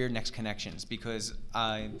they're your next connections because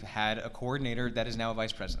I've had a coordinator that is now a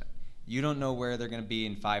vice president. You don't know where they're gonna be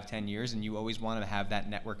in 5-10 years, and you always wanna have that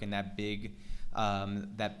network and that big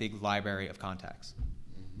library of contacts.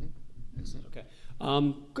 Excellent. Okay.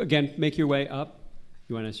 Again, make your way up.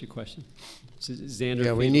 You want to ask your question? Xander.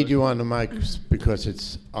 Yeah, we need you on the mic because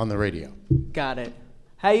it's on the radio. Got it.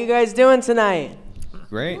 How you guys doing tonight?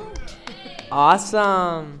 Great.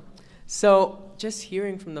 Awesome. So just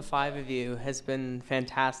hearing from the five of you has been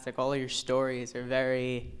fantastic. All of your stories are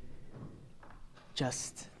very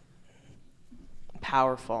just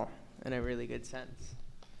powerful in a really good sense.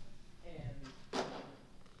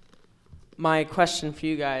 My question for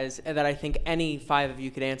you guys that I think any five of you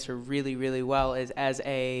could answer really, really well is as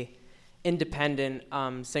a independent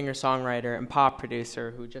singer-songwriter and pop producer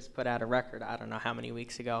who just put out a record, I don't know how many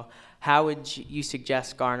weeks ago, how would you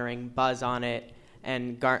suggest garnering buzz on it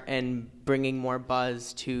and bringing more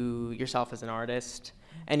buzz to yourself as an artist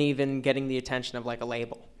and even getting the attention of like a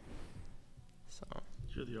label? So.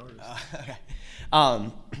 You're the artist. Okay.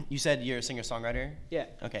 You said you're a singer-songwriter? Yeah.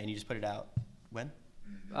 Okay, and you just put it out when?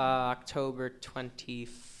 October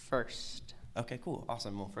 21st. Okay, cool,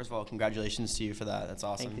 awesome. Well, first of all, congratulations to you for that. That's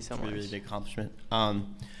awesome. Thank you so much. much. Really big accomplishment.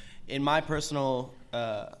 In my personal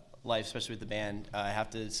life, especially with the band, I have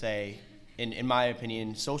to say, in my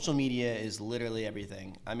opinion, social media is literally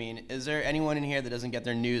everything. I mean, is there anyone in here that doesn't get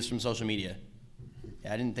their news from social media?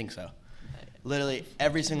 Yeah, I didn't think so. Literally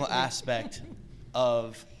every single aspect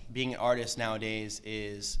of being an artist nowadays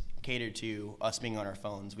is catered to us being on our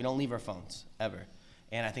phones. We don't leave our phones, ever.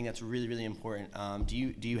 And I think that's really, really important. Do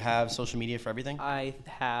you have social media for everything? I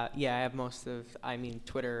have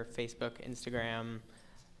Twitter, Facebook, Instagram,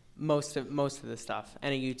 most of the stuff,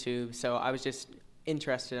 and a YouTube. So I was just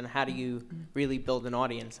interested in how do you really build an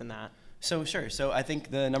audience in that? So sure. So I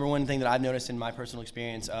think the number one thing that I've noticed in my personal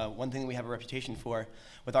experience, one thing that we have a reputation for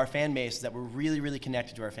with our fan base is that we're really, really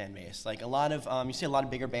connected to our fan base. Like a lot of, you see a lot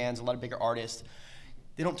of bigger bands, a lot of bigger artists,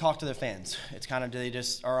 they don't talk to their fans. It's kind of, they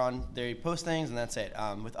just are on, they post things and that's it.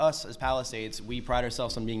 With us as Palisades, we pride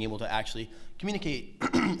ourselves on being able to actually communicate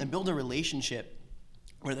and build a relationship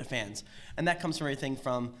with their fans. And that comes from everything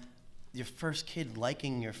from your first kid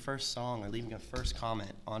liking your first song or leaving a first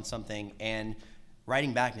comment on something and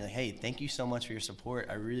writing back and be like, hey, thank you so much for your support.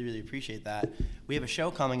 I really, really appreciate that. We have a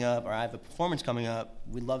show coming up, or I have a performance coming up.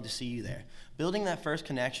 We'd love to see you there. Building that first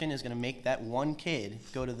connection is going to make that one kid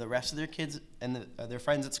go to the rest of their kids and their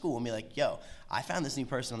friends at school and be like, yo, I found this new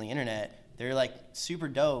person on the internet. They're like super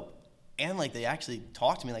dope. And like they actually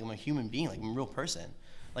talk to me like I'm a human being, like I'm a real person.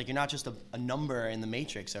 Like you're not just a number in the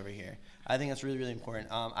matrix over here. I think that's really, really important.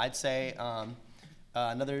 I'd say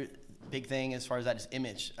another big thing as far as that is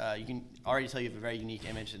image. You can already tell you have a very unique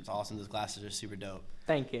image. It's awesome. Those glasses are super dope.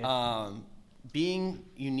 Thank you. Being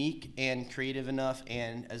unique and creative enough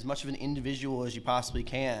and as much of an individual as you possibly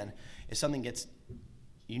can is something gets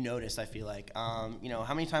you noticed, I feel like. You know,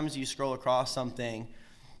 how many times do you scroll across something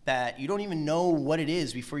that you don't even know what it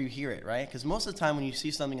is before you hear it, right? Because most of the time when you see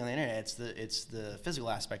something on the internet, it's the physical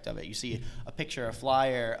aspect of it. You see a picture, a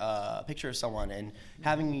flyer, a picture of someone, and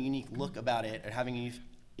having a unique look about it, or having a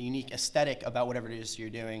unique aesthetic about whatever it is you're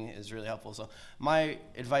doing is really helpful. So my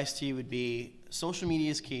advice to you would be social media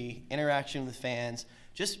is key, interaction with fans,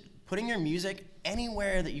 just putting your music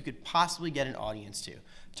anywhere that you could possibly get an audience to.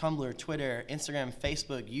 Tumblr, Twitter, Instagram,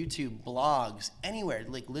 Facebook, YouTube, blogs, anywhere.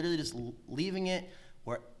 Like literally just leaving it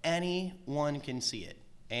where anyone can see it.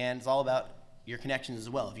 And it's all about your connections as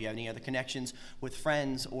well. If you have any other connections with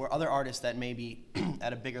friends or other artists that may be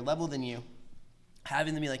at a bigger level than you,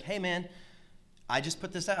 having them be like, hey man, I just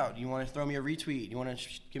put this out. You want to throw me a retweet? You want to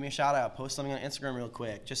give me a shout out? Post something on Instagram real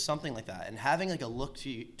quick? Just something like that. And having like a look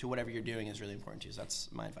to whatever you're doing is really important too. So that's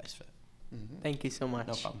my advice for it. Mm-hmm. Thank you so much.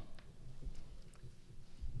 No problem.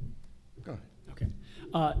 Go ahead. Okay.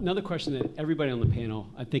 Another question that everybody on the panel,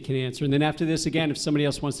 I think, can answer. And then after this, again, if somebody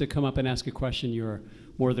else wants to come up and ask a question, you're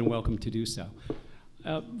more than welcome to do so.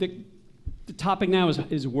 The topic now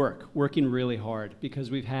is working really hard,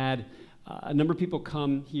 because we've had a number of people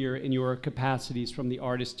come here in your capacities, from the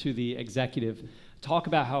artist to the executive, talk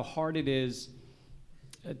about how hard it is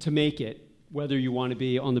to make it, whether you want to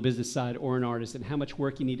be on the business side or an artist, and how much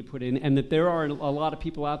work you need to put in, and that there are a lot of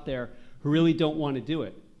people out there who really don't want to do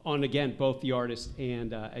it, on, again, both the artist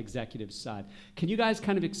and executive side. Can you guys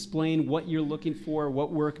kind of explain what you're looking for,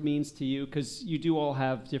 what work means to you? Because you do all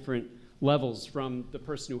have different levels, from the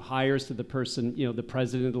person who hires to the person, you know, the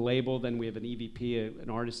president of the label, then we have an EVP, an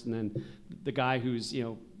artist, and then the guy who's, you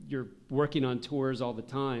know, you're working on tours all the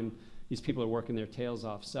time. These people are working their tails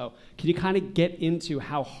off. So can you kind of get into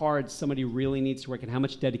how hard somebody really needs to work and how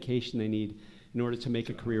much dedication they need in order to make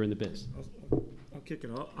a career in the biz? I'll kick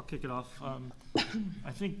it off.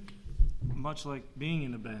 I think, much like being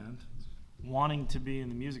in a band, wanting to be in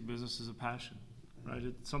the music business is a passion, right?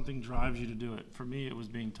 Something drives you to do it. For me, it was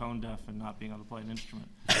being tone deaf and not being able to play an instrument,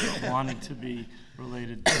 wanting to be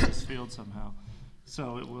related to this field somehow.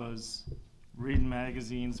 So it was reading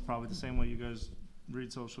magazines, probably the same way you guys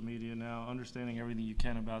read social media now, understanding everything you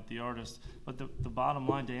can about the artist. But the bottom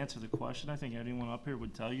line, to answer the question, I think anyone up here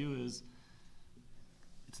would tell you, is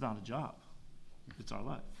it's not a job. It's our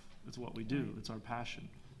life. It's what we do. It's our passion.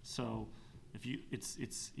 So if you, it's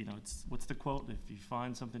what's the quote? If you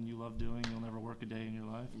find something you love doing, you'll never work a day in your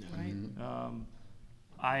life.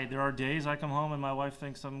 Right. There are days I come home and my wife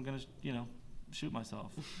thinks I'm gonna, shoot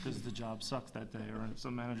myself because the job sucks that day, or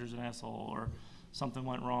some manager's an asshole, or something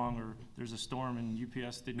went wrong, or there's a storm and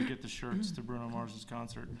UPS didn't get the shirts to Bruno Mars's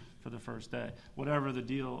concert for the first day. Whatever the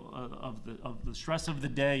deal of the stress of the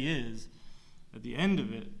day is, at the end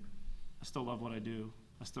of it, I still love what I do.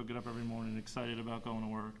 I still get up every morning excited about going to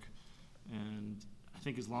work. And I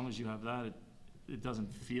think as long as you have that, it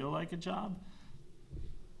doesn't feel like a job.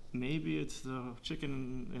 Maybe it's the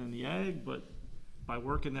chicken and the egg, but by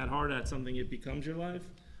working that hard at something, it becomes your life.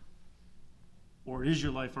 Or it is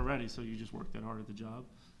your life already, so you just work that hard at the job.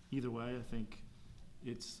 Either way, I think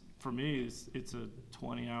for me, it's a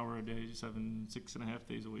 20-hour a day, 6.5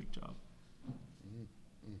 days a week job.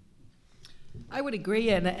 I would agree,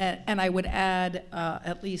 and I would add,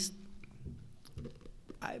 at least,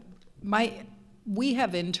 we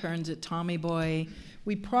have interns at Tommy Boy.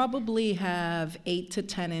 We probably have 8 to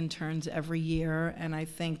 10 interns every year, and I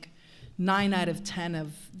think 9 out of 10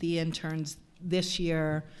 of the interns this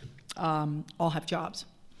year all have jobs.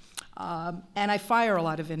 And I fire a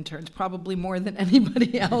lot of interns, probably more than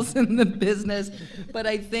anybody else in the business. But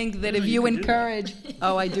I think that if you encourage,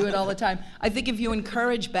 I do it all the time. I think if you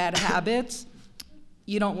encourage bad habits,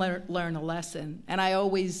 you don't learn a lesson. And I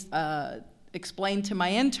always explain to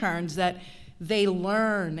my interns that they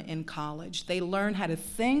learn in college. They learn how to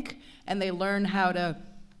think, and they learn how to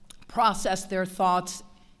process their thoughts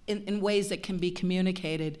in ways that can be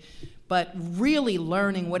communicated. But really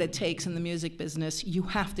learning what it takes in the music business, you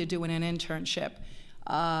have to do in an internship.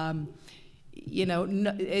 You know,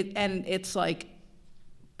 and it's like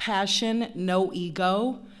passion, no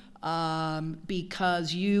ego,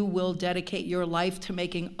 because you will dedicate your life to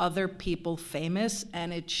making other people famous,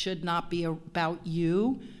 and it should not be about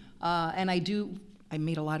you. And I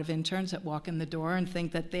meet a lot of interns that walk in the door and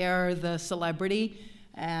think that they're the celebrity.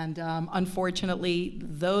 And unfortunately,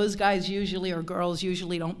 those guys usually, or girls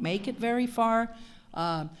usually, don't make it very far.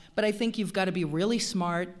 But I think you've got to be really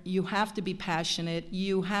smart. You have to be passionate.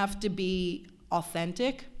 You have to be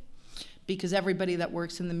authentic, because everybody that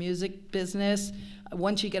works in the music business,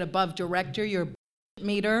 once you get above director, your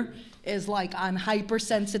meter is like on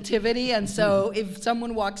hypersensitivity. And so if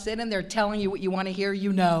someone walks in and they're telling you what you want to hear,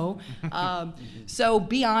 you know. So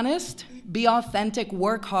be honest, be authentic,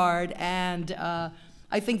 work hard, and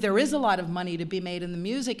I think there is a lot of money to be made in the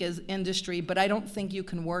music industry, but I don't think you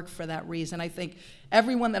can work for that reason. I think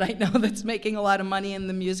everyone that I know that's making a lot of money in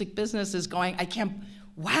the music business is going,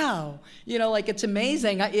 wow, you know, like it's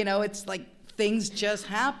amazing. You know, it's like things just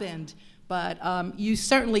happened. But you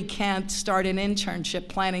certainly can't start an internship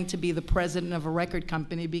planning to be the president of a record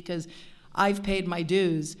company, because I've paid my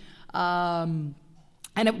dues. But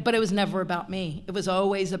it was never about me. It was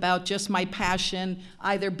always about just my passion,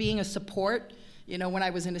 either being a support, you know, when I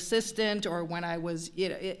was an assistant, or when I was, you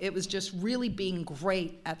know, it was just really being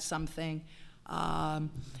great at something,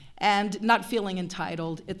 and not feeling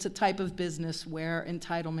entitled. It's a type of business where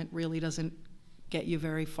entitlement really doesn't get you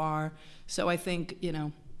very far. So I think, you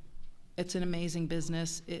know, it's an amazing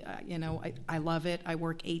business. You know, I love it. I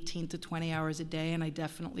work 18 to 20 hours a day, and I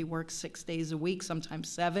definitely work 6 days a week, sometimes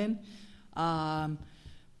 7.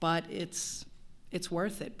 But it's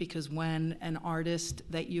worth it, because when an artist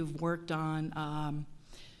that you've worked on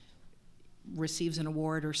receives an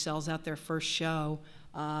award or sells out their first show,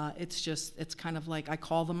 it's kind of like, I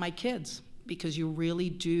call them my kids, because you really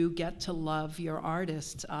do get to love your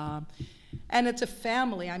artists. And it's a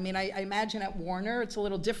family. I mean, I imagine at Warner it's a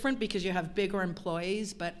little different because you have bigger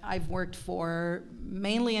employees, but I've worked for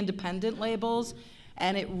mainly independent labels,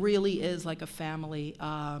 and it really is like a family.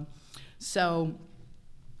 So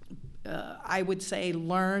I would say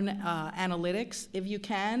learn analytics if you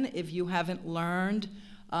can. If you haven't learned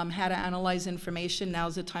how to analyze information,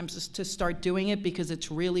 now's the time to start doing it, because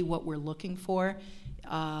it's really what we're looking for.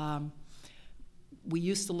 We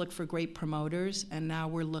used to look for great promoters, and now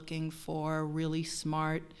we're looking for really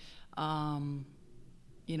smart,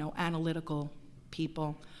 you know, analytical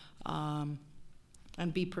people, and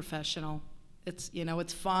be professional. It's, you know,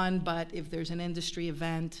 it's fun, but if there's an industry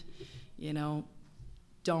event, you know,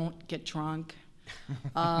 don't get drunk.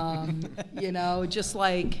 You know, just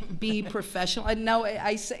like be professional. I know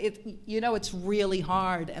I say it, you know, it's really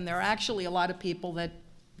hard, and there are actually a lot of people that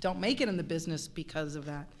don't make it in the business because of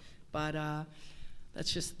that. But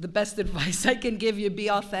that's just the best advice I can give you. Be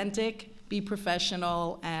authentic, be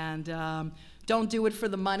professional, and don't do it for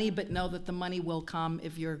the money, but know that the money will come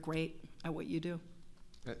if you're great at what you do.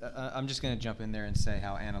 I'm just going to jump in there and say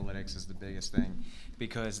how analytics is the biggest thing,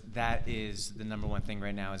 because that is the number one thing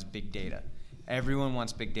right now is big data. Everyone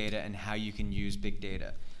wants big data and how you can use big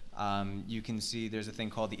data. You can see there's a thing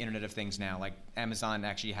called the Internet of Things now. Like Amazon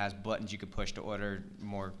actually has buttons you could push to order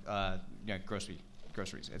more groceries.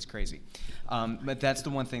 It's crazy. But that's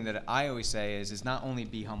the one thing that I always say is not only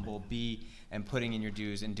be humble, and putting in your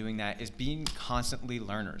dues and doing that, is being constantly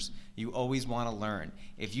learners. You always want to learn.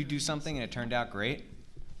 If you do something and it turned out great,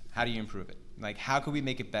 how do you improve it? Like, how could we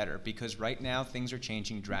make it better? Because right now, things are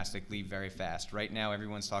changing drastically very fast. Right now,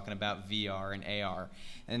 everyone's talking about VR and AR.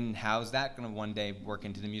 And how's that going to one day work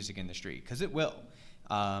into the music industry? Because it will.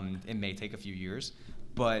 It may take a few years.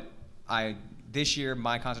 But this year,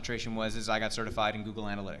 my concentration was I got certified in Google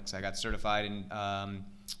Analytics. I got certified in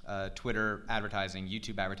Twitter advertising,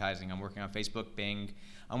 YouTube advertising. I'm working on Facebook, Bing.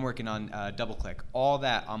 I'm working on DoubleClick. All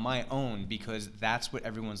that on my own, because that's what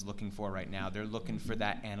everyone's looking for right now. They're looking for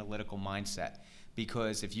that analytical mindset,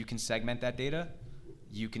 because if you can segment that data,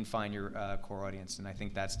 you can find your core audience. And I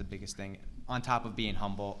think that's the biggest thing, on top of being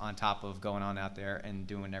humble, on top of going on out there and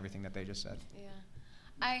doing everything that they just said. Yeah.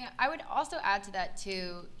 I would also add to that,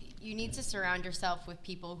 too, you need to surround yourself with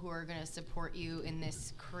people who are going to support you in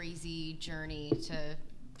this crazy journey to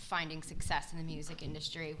finding success in the music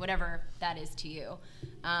industry, whatever that is to you.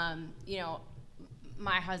 You know,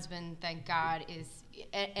 my husband, thank God,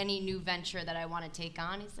 any new venture that I want to take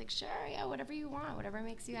on. He's like, sure, yeah, whatever you want, whatever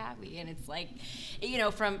makes you happy. And it's like,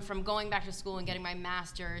 from going back to school and getting my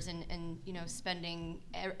master's and spending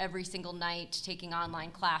every single night taking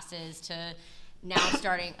online classes to now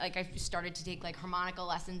starting, like I've started to take like harmonica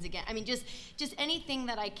lessons again. I mean, just anything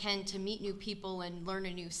that I can to meet new people and learn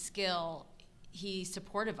a new skill, he's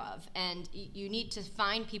supportive of. And you need to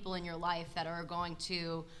find people in your life that are going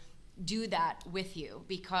to do that with you,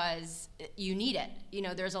 because you need it.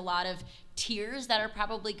 There's a lot of tears that are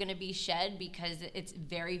probably going to be shed because it's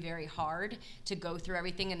very, very hard to go through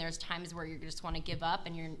everything, and there's times where you just want to give up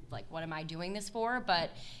and you're like, what am I doing this for?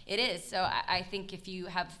 But it is. So I think if you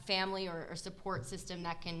have family or support system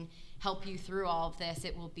that can help you through all of this,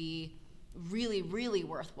 it will be really, really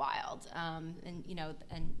worthwhile. And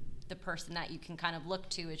the person that you can kind of look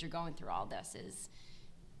to as you're going through all this is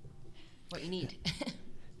what you need.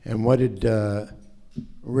 And what did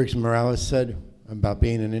Riggs Morales said about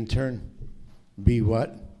being an intern? Be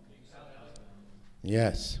what?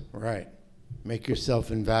 Yes, right. Make yourself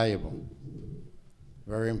invaluable.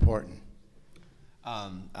 Very important.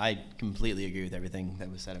 I completely agree with everything that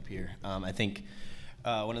was said up here. I think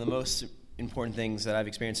one of the most important things that I've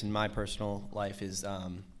experienced in my personal life is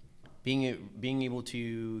being able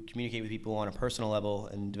to communicate with people on a personal level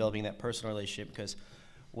and developing that personal relationship, because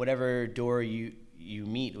whatever door you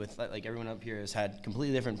meet with, like everyone up here has had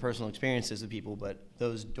completely different personal experiences with people, but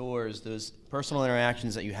those doors, those personal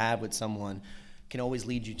interactions that you have with someone can always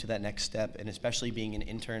lead you to that next step. And especially being an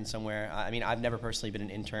intern somewhere, I mean, I've never personally been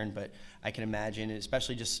an intern, but I can imagine,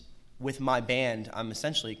 especially just with my band, I'm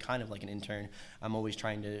essentially kind of like an intern. I'm always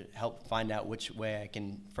trying to help find out which way I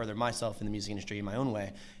can further myself in the music industry in my own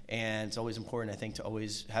way. And it's always important, I think, to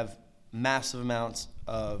always have massive amounts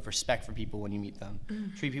of respect for people when you meet them.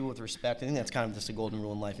 Treat people with respect. I think that's kind of just a golden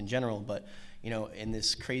rule in life in general, but in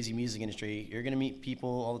this crazy music industry, you're going to meet people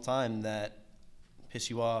all the time that piss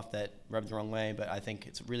you off, that rub the wrong way, but I think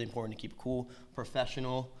it's really important to keep a cool,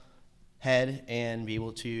 professional head and be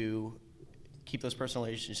able to keep those personal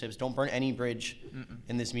relationships. Don't burn any bridge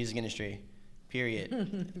in this music industry,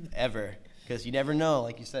 period, ever. Because you never know,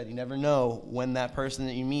 like you said, you never know when that person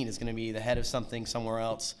that you meet is going to be the head of something somewhere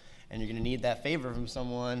else, and you're going to need that favor from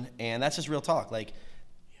someone, and that's just real talk. Like,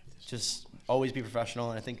 just always be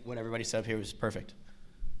professional, and I think what everybody said up here was perfect.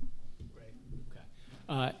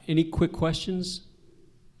 Okay. Any quick questions?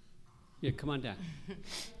 Yeah, come on down.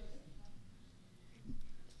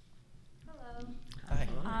 Hello. Hi.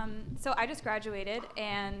 So I just graduated,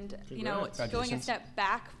 and going a step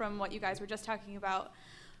back from what you guys were just talking about,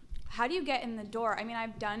 how do you get in the door? I mean,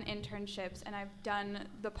 I've done internships and I've done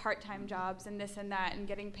the part-time jobs and this and that and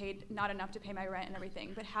getting paid not enough to pay my rent and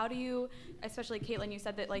everything. But how do you, especially Caitlin, you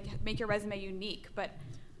said that like make your resume unique. But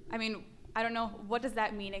I mean, I don't know, what does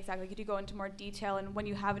that mean exactly? Could you go into more detail? And when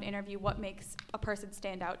you have an interview, what makes a person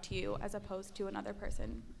stand out to you as opposed to another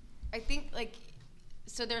person? I think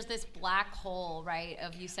so there's this black hole, right,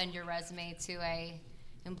 of you send your resume to a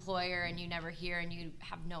employer and you never hear and you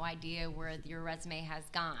have no idea where your resume has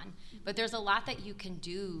gone. But there's a lot that you can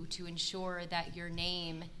do to ensure that your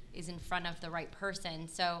name is in front of the right person.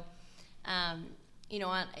 So,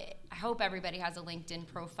 I hope everybody has a LinkedIn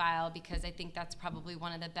profile, because I think that's probably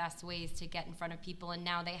one of the best ways to get in front of people. And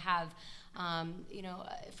now they have,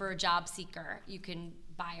 for a job seeker, you can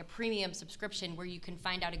buy a premium subscription where you can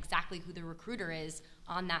find out exactly who the recruiter is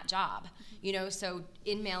on that job. So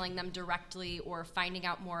emailing them directly or finding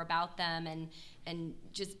out more about them and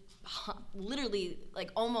just literally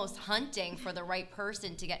like almost hunting for the right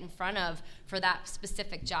person to get in front of for that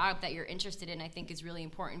specific job that you're interested in, I think is really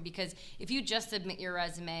important. Because if you just submit your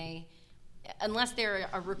resume, unless they're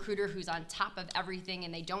a recruiter who's on top of everything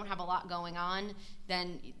and they don't have a lot going on,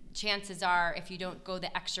 then chances are if you don't go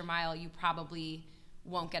the extra mile, you probably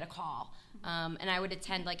won't get a call. And I would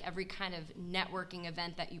attend like every kind of networking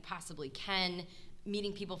event that you possibly can.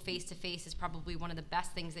 Meeting people face to face is probably one of the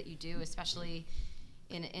best things that you do, especially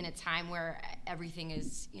in a time where everything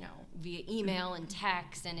is, via email and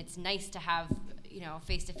text, and it's nice to have,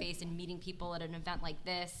 face to face and meeting people at an event like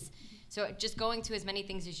this. So just going to as many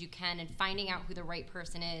things as you can and finding out who the right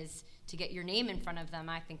person is to get your name in front of them,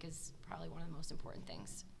 I think is probably one of the most important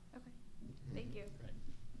things. Okay, thank you.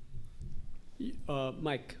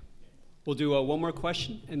 Mike, we'll do one more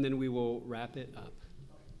question and then we will wrap it up.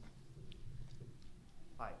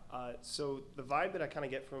 Hi. So the vibe that I kind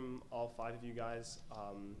of get from all five of you guys,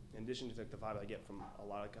 in addition to the vibe I get from a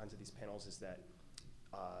lot of kinds of these panels, is that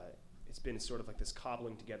it's been sort of like this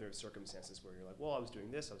cobbling together of circumstances where you're like, well, I was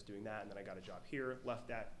doing this, I was doing that, and then I got a job here, left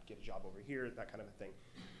that, get a job over here, that kind of a thing.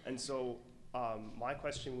 And so my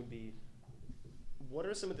question would be, what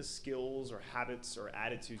are some of the skills or habits or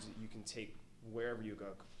attitudes that you can take wherever you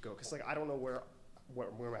go? Because like I don't know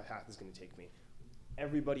where my path is going to take me.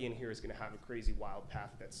 Everybody in here is going to have a crazy wild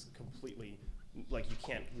path that's completely like you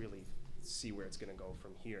can't really see where it's going to go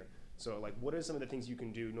from here. So like what are some of the things you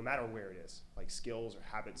can do no matter where it is, like skills or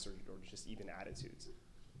habits or just even attitudes?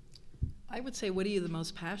 I would say, what are you the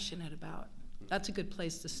most passionate about? That's a good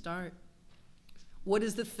place to start. What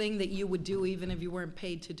is the thing that you would do even if you weren't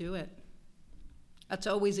paid to do it? That's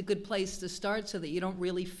always a good place to start so that you don't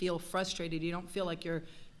really feel frustrated. You don't feel like you're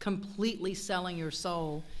completely selling your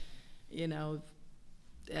soul, you know,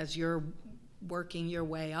 as you're working your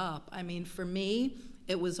way up. I mean, for me,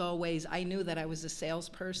 it was always, I knew that I was a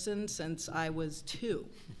salesperson since I was 2.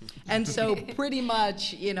 And so pretty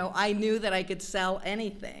much, you know, I knew that I could sell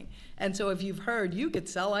anything. And so if you've heard, you could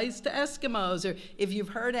sell ice to Eskimos, or if you've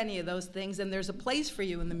heard any of those things, then there's a place for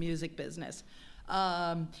you in the music business.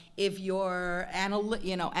 If you're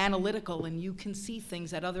analytical and you can see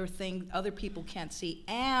things that other people can't see,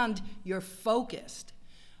 and you're focused,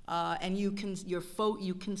 and you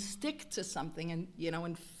can stick to something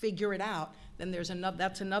and figure it out, then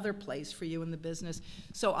that's another place for you in the business.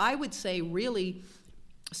 So I would say really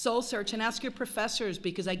soul search and ask your professors,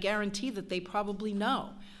 because I guarantee that they probably know.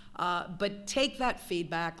 But take that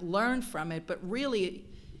feedback, learn from it, but really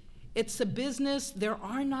it's a business. There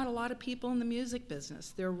are not a lot of people in the music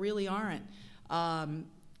business. There really aren't.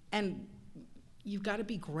 And you've got to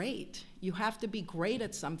be great. You have to be great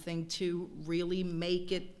at something to really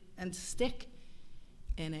make it and stick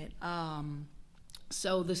in it.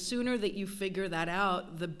 So the sooner that you figure that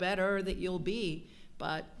out, the better that you'll be.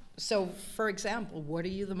 But so, for example, what are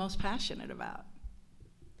you the most passionate about?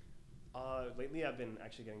 Lately, I've been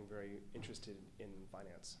actually getting very interested in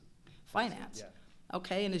finance. Finance? Yeah.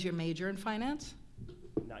 Okay, and is your major in finance?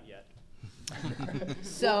 Not yet.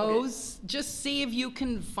 So just see if you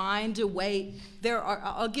can find a way.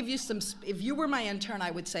 I'll give you some, if you were my intern,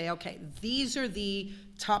 I would say, okay, these are the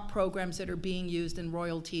top programs that are being used in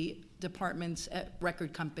royalty departments at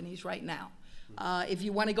record companies right now. If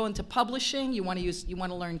you want to go into publishing, you want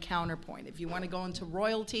to learn Counterpoint. If you want to go into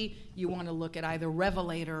royalty, you want to look at either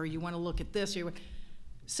Revelator, or you want to look at this.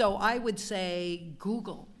 So I would say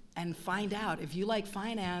Google and find out. If you like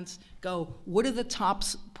finance, go, what are the top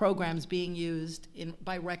programs being used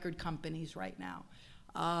by record companies right now?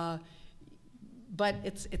 But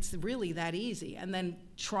it's really that easy. And then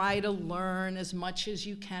try to learn as much as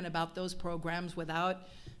you can about those programs without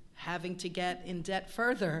having to get in debt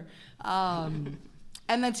further. And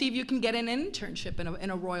then see if you can get an internship in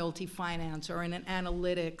a royalty finance or in an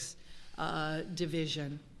analytics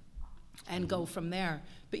division and go from there.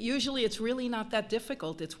 But usually it's really not that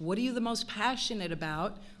difficult. It's what are you the most passionate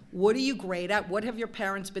about? What are you great at? What have your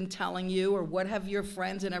parents been telling you, or what have your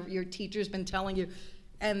friends and your teachers been telling you?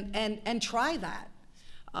 And try that.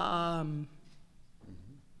 I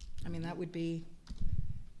mean, that would be.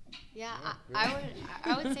 Yeah,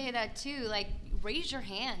 I would say that too. Like, raise your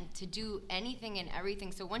hand to do anything and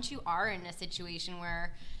everything. So once you are in a situation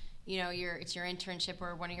where, you know, it's your internship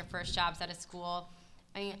or one of your first jobs at a school,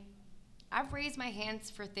 I mean, I've raised my hands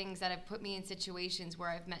for things that have put me in situations where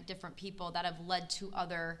I've met different people that have led to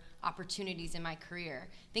other opportunities in my career,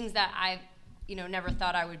 things that I've, never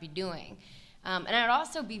thought I would be doing. And I'd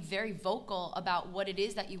also be very vocal about what it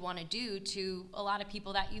is that you want to do to a lot of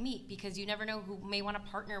people that you meet, because you never know who may want to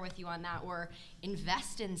partner with you on that or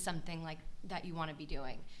invest in something like that you want to be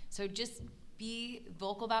doing. So just be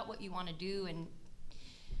vocal about what you want to do and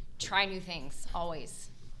try new things,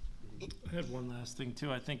 always. I had one last thing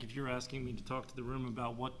too. I think if you're asking me to talk to the room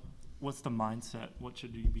about what's the mindset, what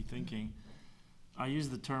should you be thinking, I use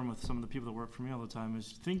the term with some of the people that work for me all the time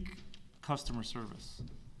is think customer service.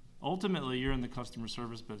 Ultimately, you're in the customer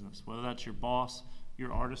service business, whether that's your boss,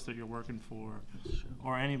 your artist that you're working for,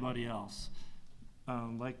 or anybody else.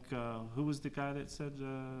 Who was the guy that said,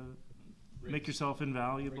 make yourself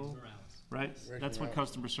invaluable? Right? That's what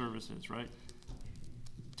customer service is, right?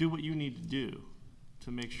 Do what you need to do to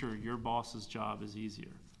make sure your boss's job is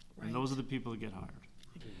easier. Right. And those are the people that get hired.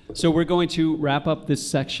 So we're going to wrap up this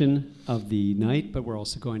section of the night, but we're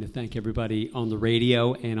also going to thank everybody on the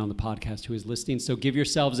radio and on the podcast who is listening. So give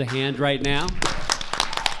yourselves a hand right now.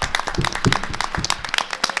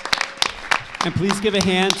 And please give a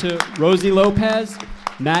hand to Rosie Lopez,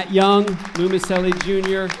 Matt Young, Lou Maselli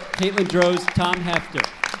Jr., Caitlin Droz, Tom Hefter.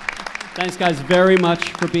 Thanks, guys, very much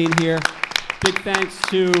for being here. Big thanks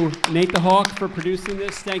to Nate the Hawk for producing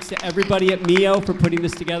this. Thanks to everybody at MEO for putting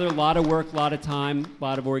this together. A lot of work, a lot of time, a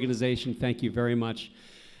lot of organization. Thank you very much.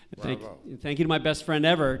 Thank you to my best friend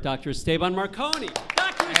ever, Dr. Esteban Marconi.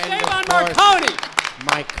 Dr. Esteban Marconi!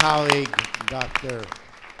 My colleague, Doctor,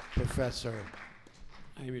 professor,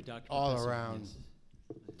 I am your doctor. all professor, around yes.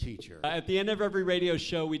 teacher. At the end of every radio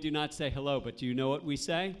show, we do not say hello, but do you know what we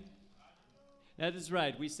say? That is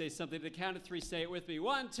right. We say something. To the count of 3, say it with me.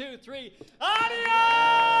 1, 2, 3.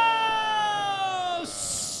 Adios!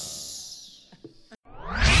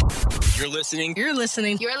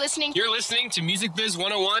 You're listening to Music Biz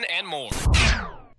 101 and more.